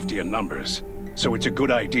 there's safety in numbers, so it's a good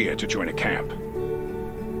idea to join a camp.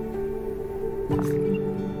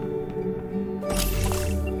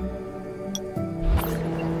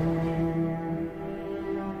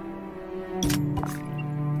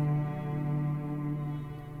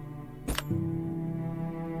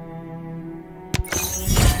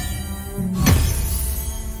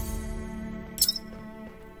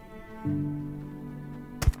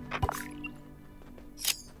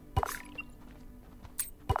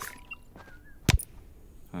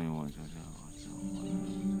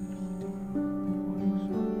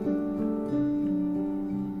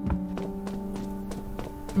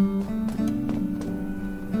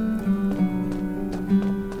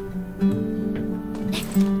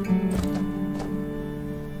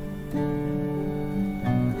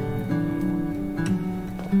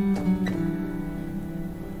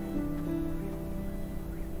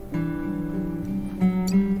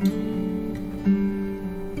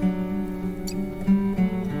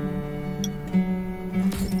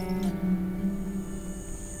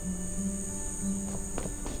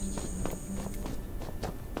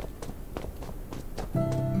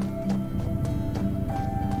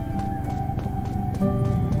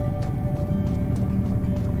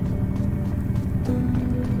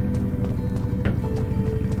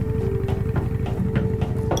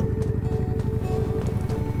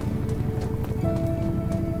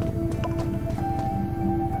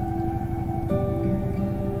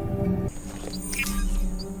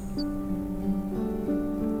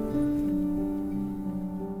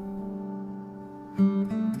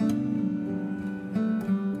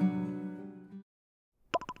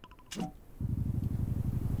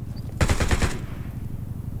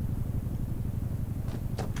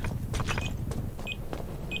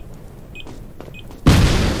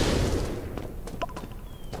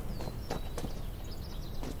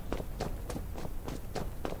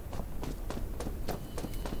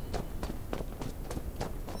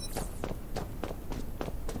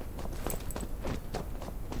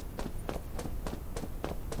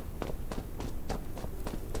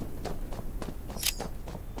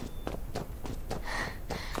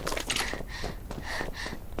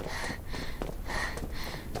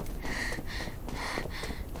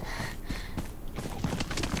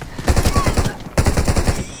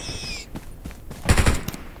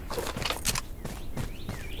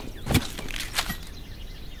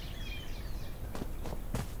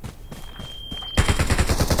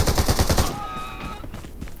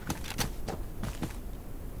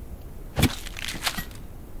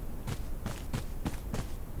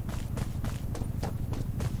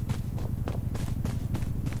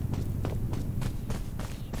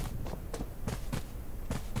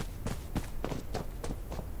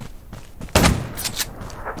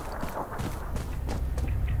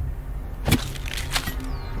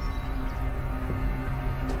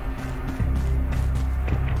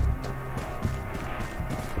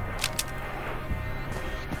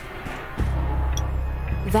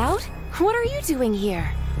 Vaut? What are you doing here?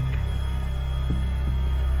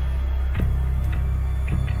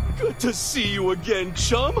 Good to see you again,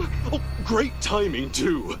 chum. Oh, great timing,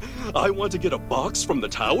 too. I want to get a box from the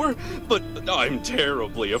tower, but I'm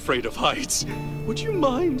terribly afraid of heights. Would you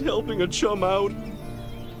mind helping a chum out?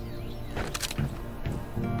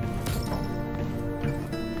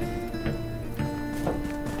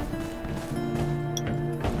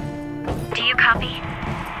 Do you copy?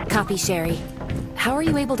 Copy, Sherry. How are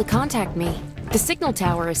you able to contact me? The signal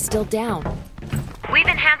tower is still down. We've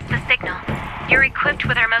enhanced the signal. You're equipped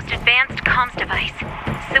with our most advanced comms device,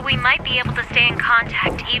 so we might be able to stay in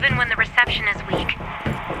contact even when the reception is weak.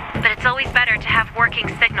 But it's always better to have working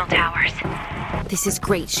signal towers. This is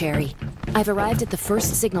great, Sherry. I've arrived at the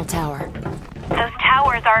first signal tower. Those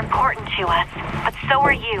towers are important to us, but so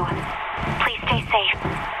are you. Please stay safe.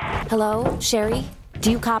 Hello, Sherry?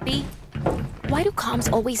 Do you copy? Why do comms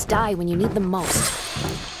always die when you need them most?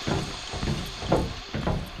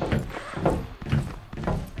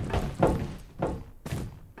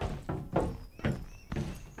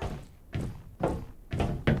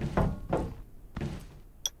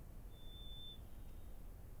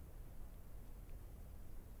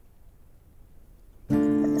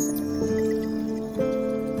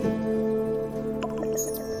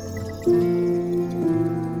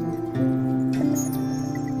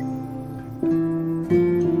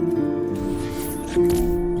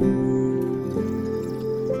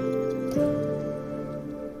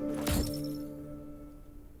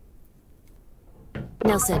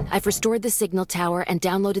 Nelson, I've restored the signal tower and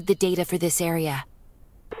downloaded the data for this area.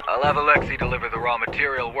 I'll have Alexei deliver the raw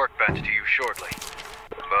material workbench to you shortly.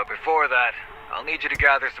 But before that, I'll need you to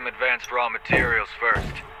gather some advanced raw materials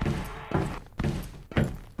first.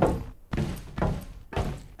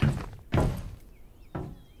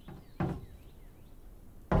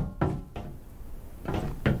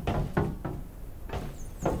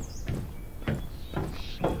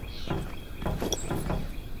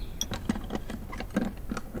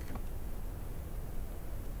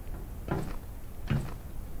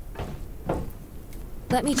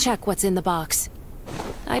 Let me check what's in the box.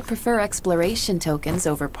 I'd prefer exploration tokens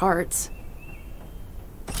over parts.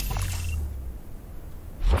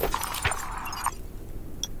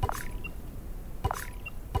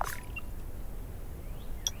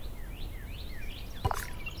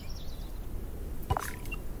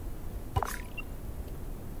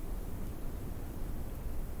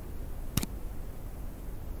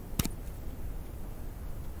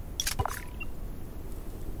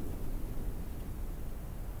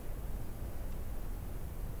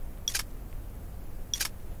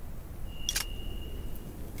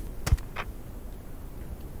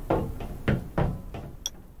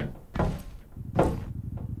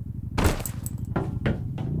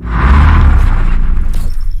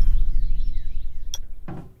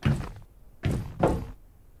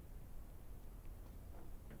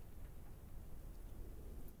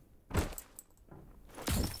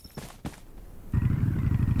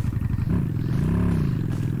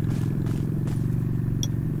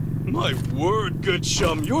 My word, good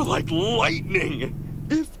chum, you're like lightning!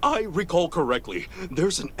 If I recall correctly,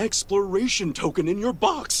 there's an exploration token in your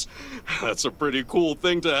box. That's a pretty cool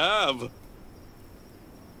thing to have.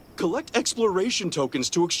 Collect exploration tokens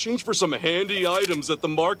to exchange for some handy items at the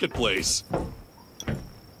marketplace.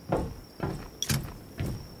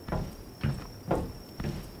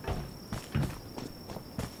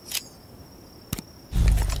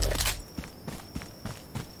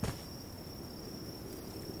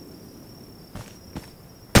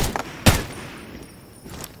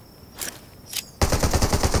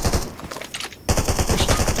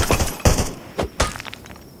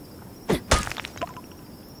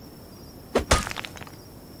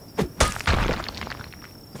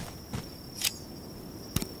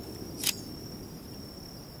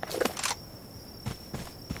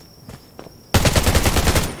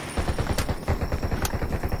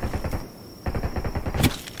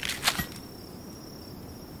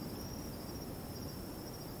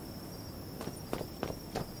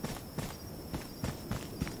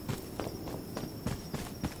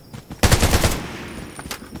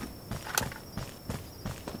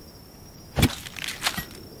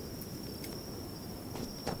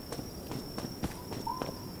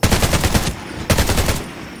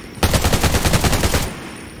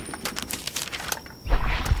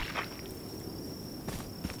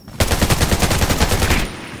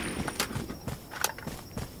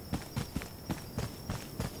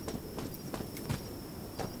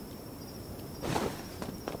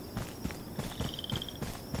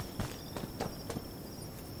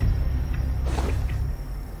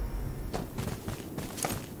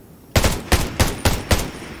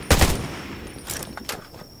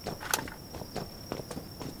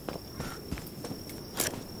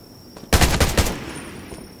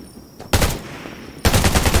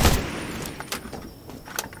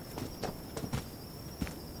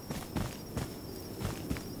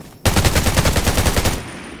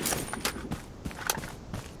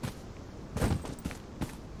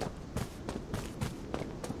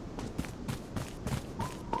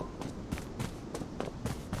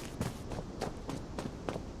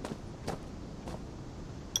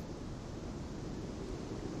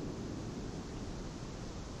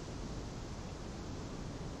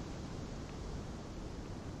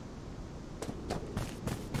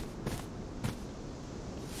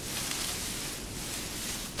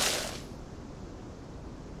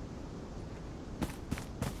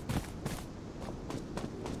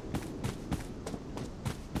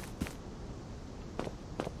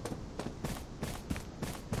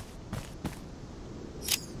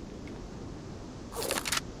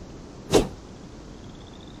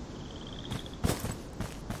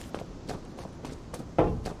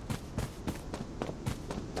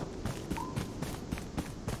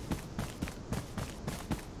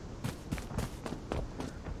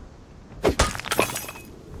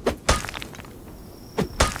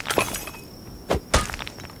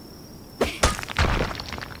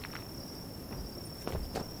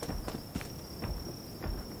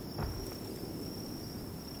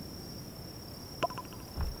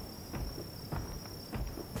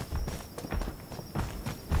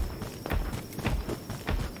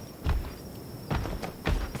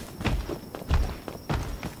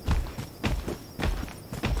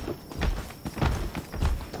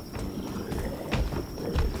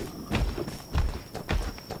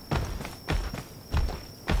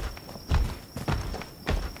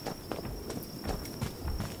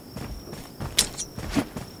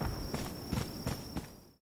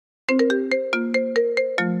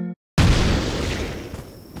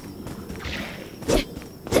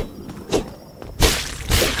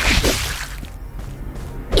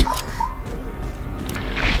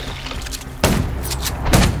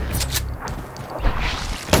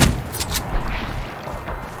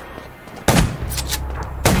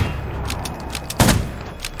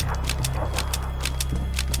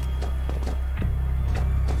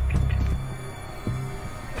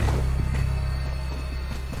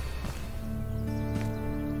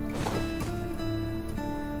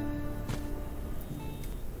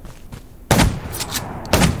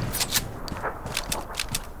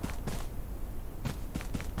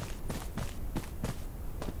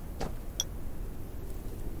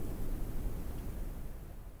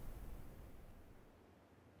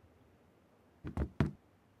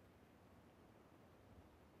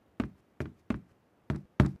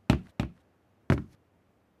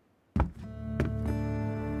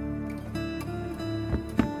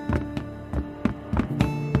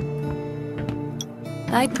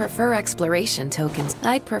 I'd prefer exploration tokens.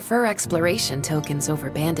 I'd prefer exploration tokens over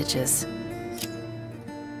bandages.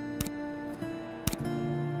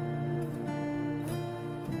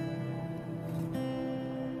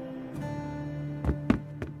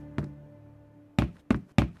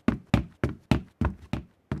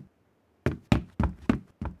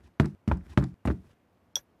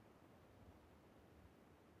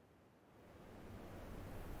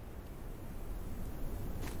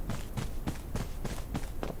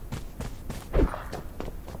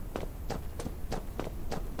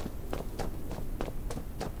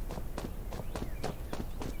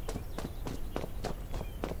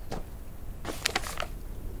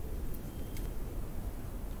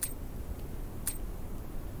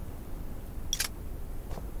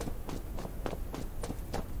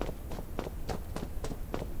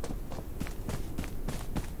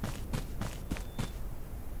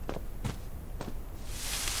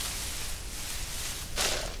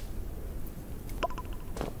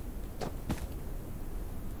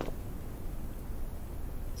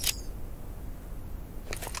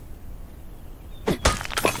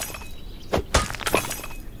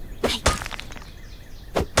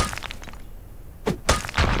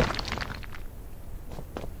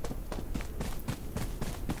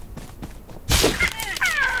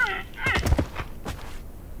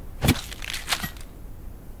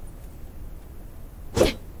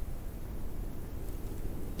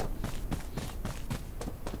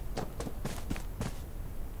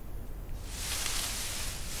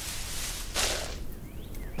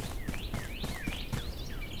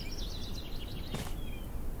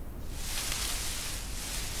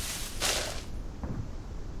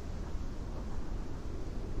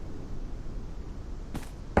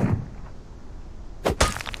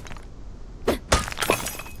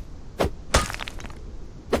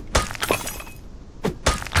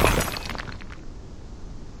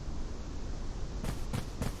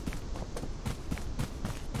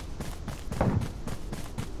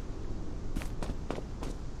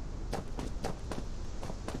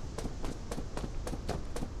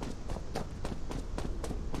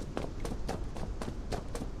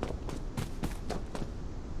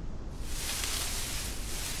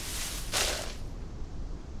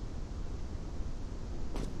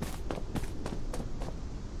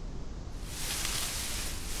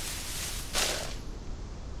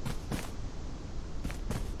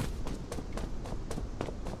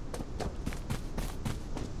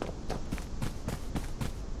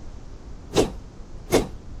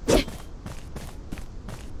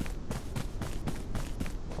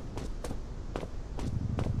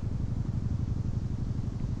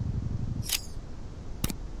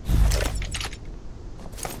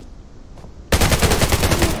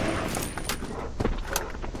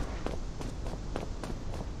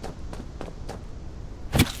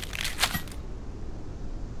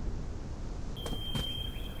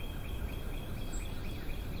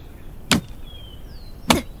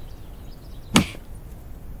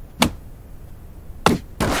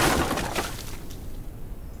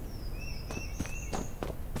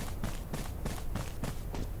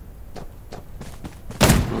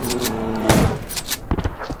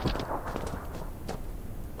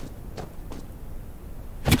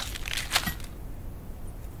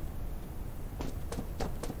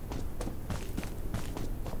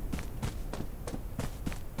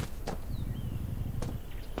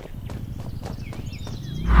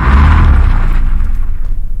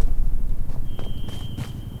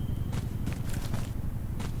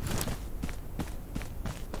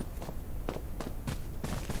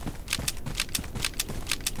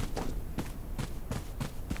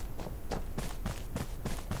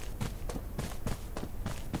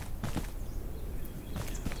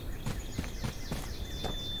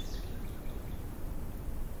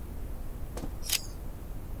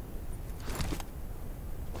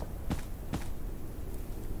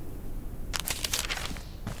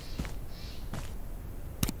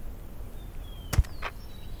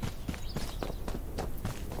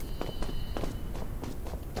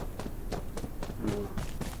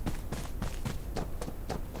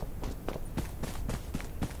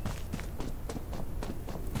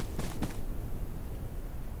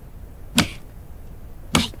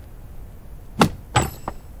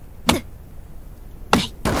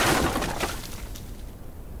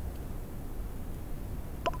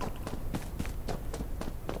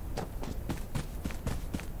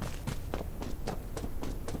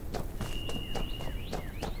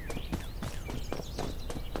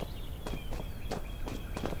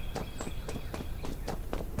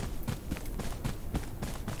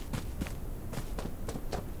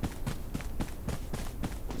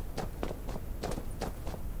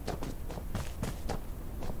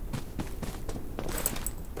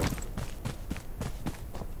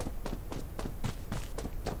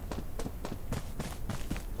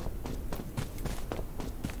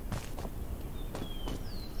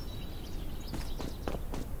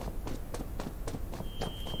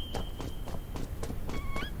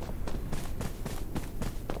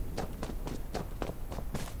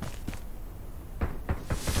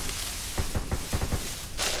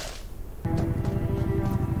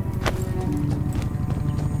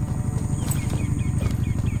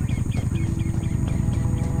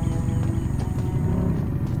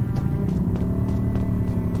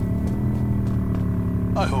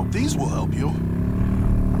 These will help you.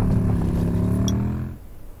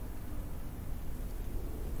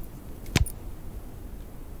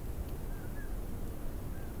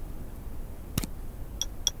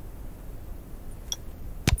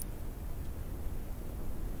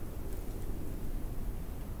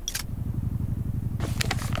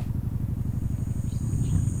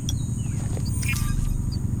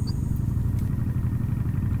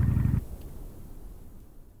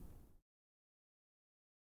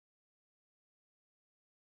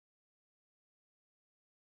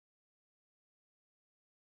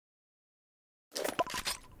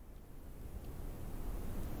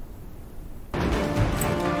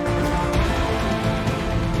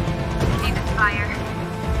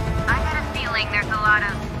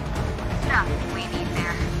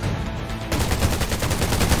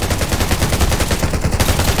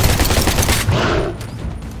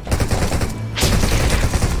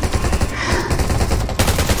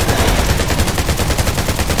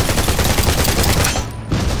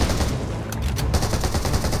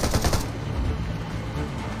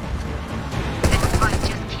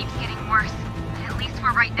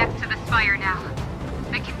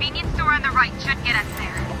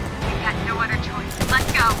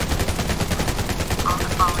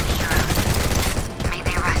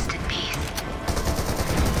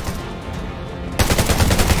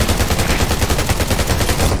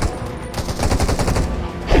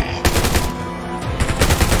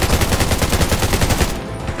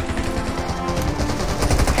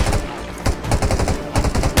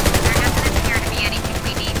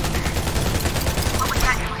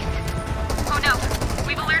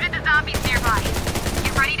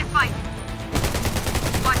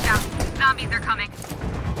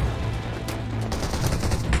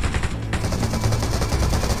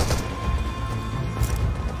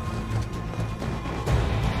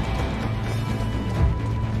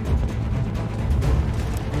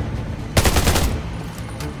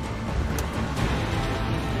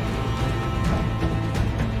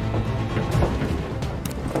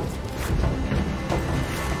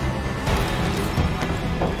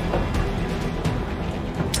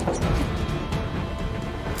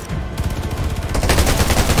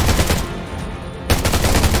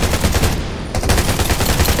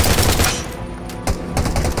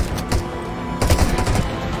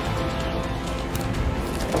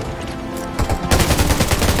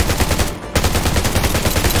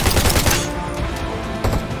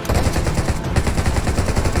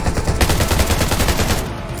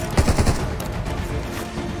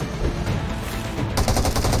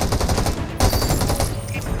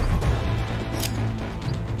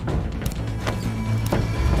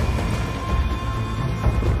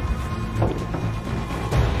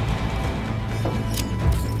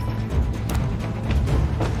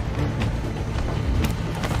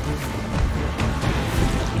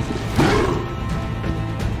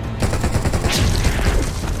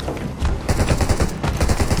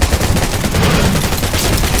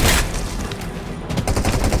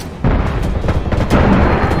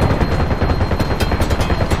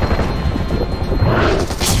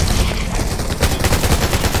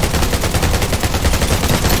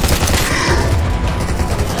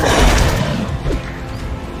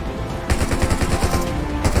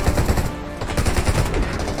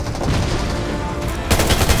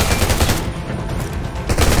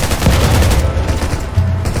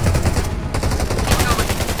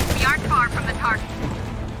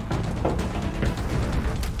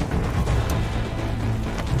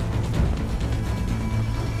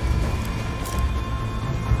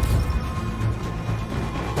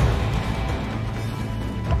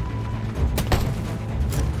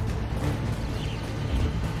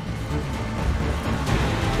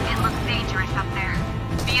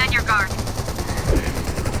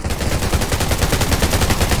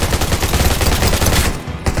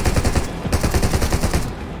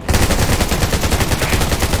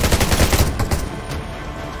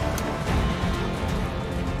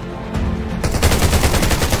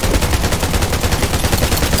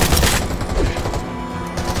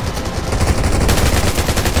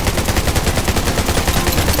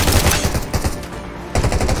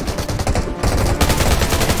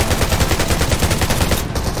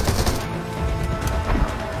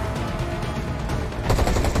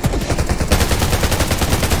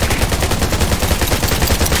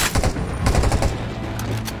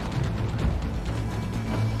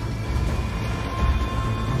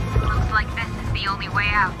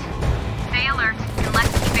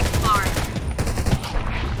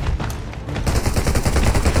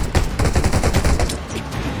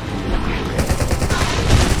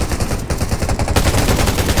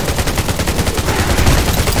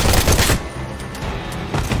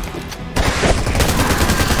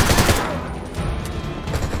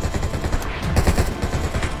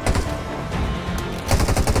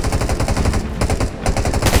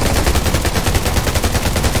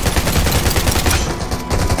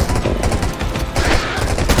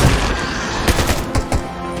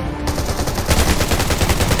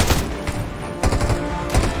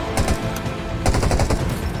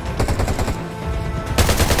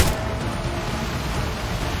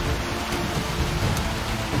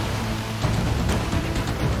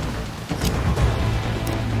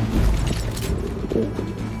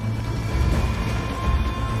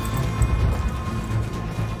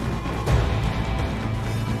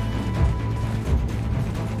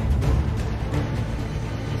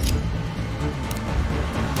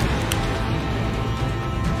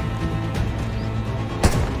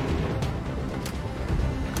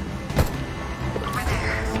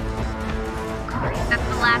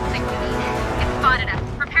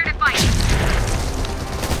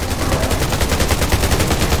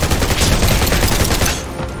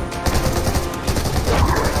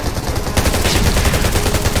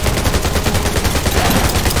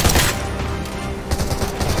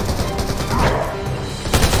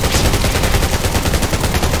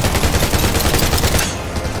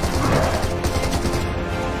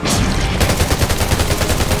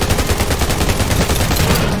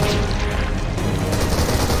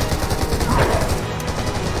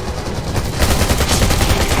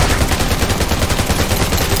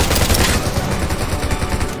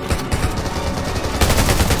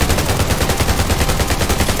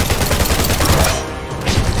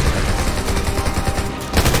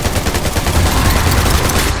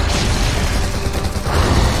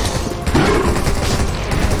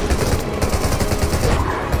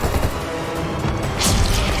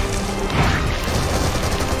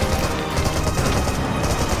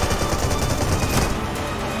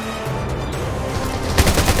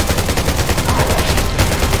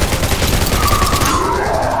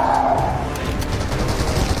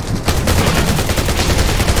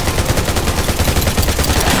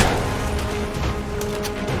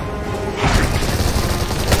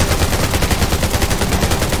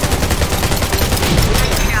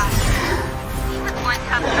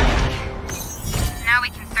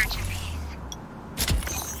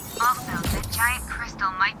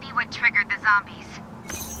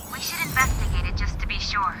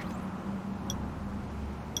 sure.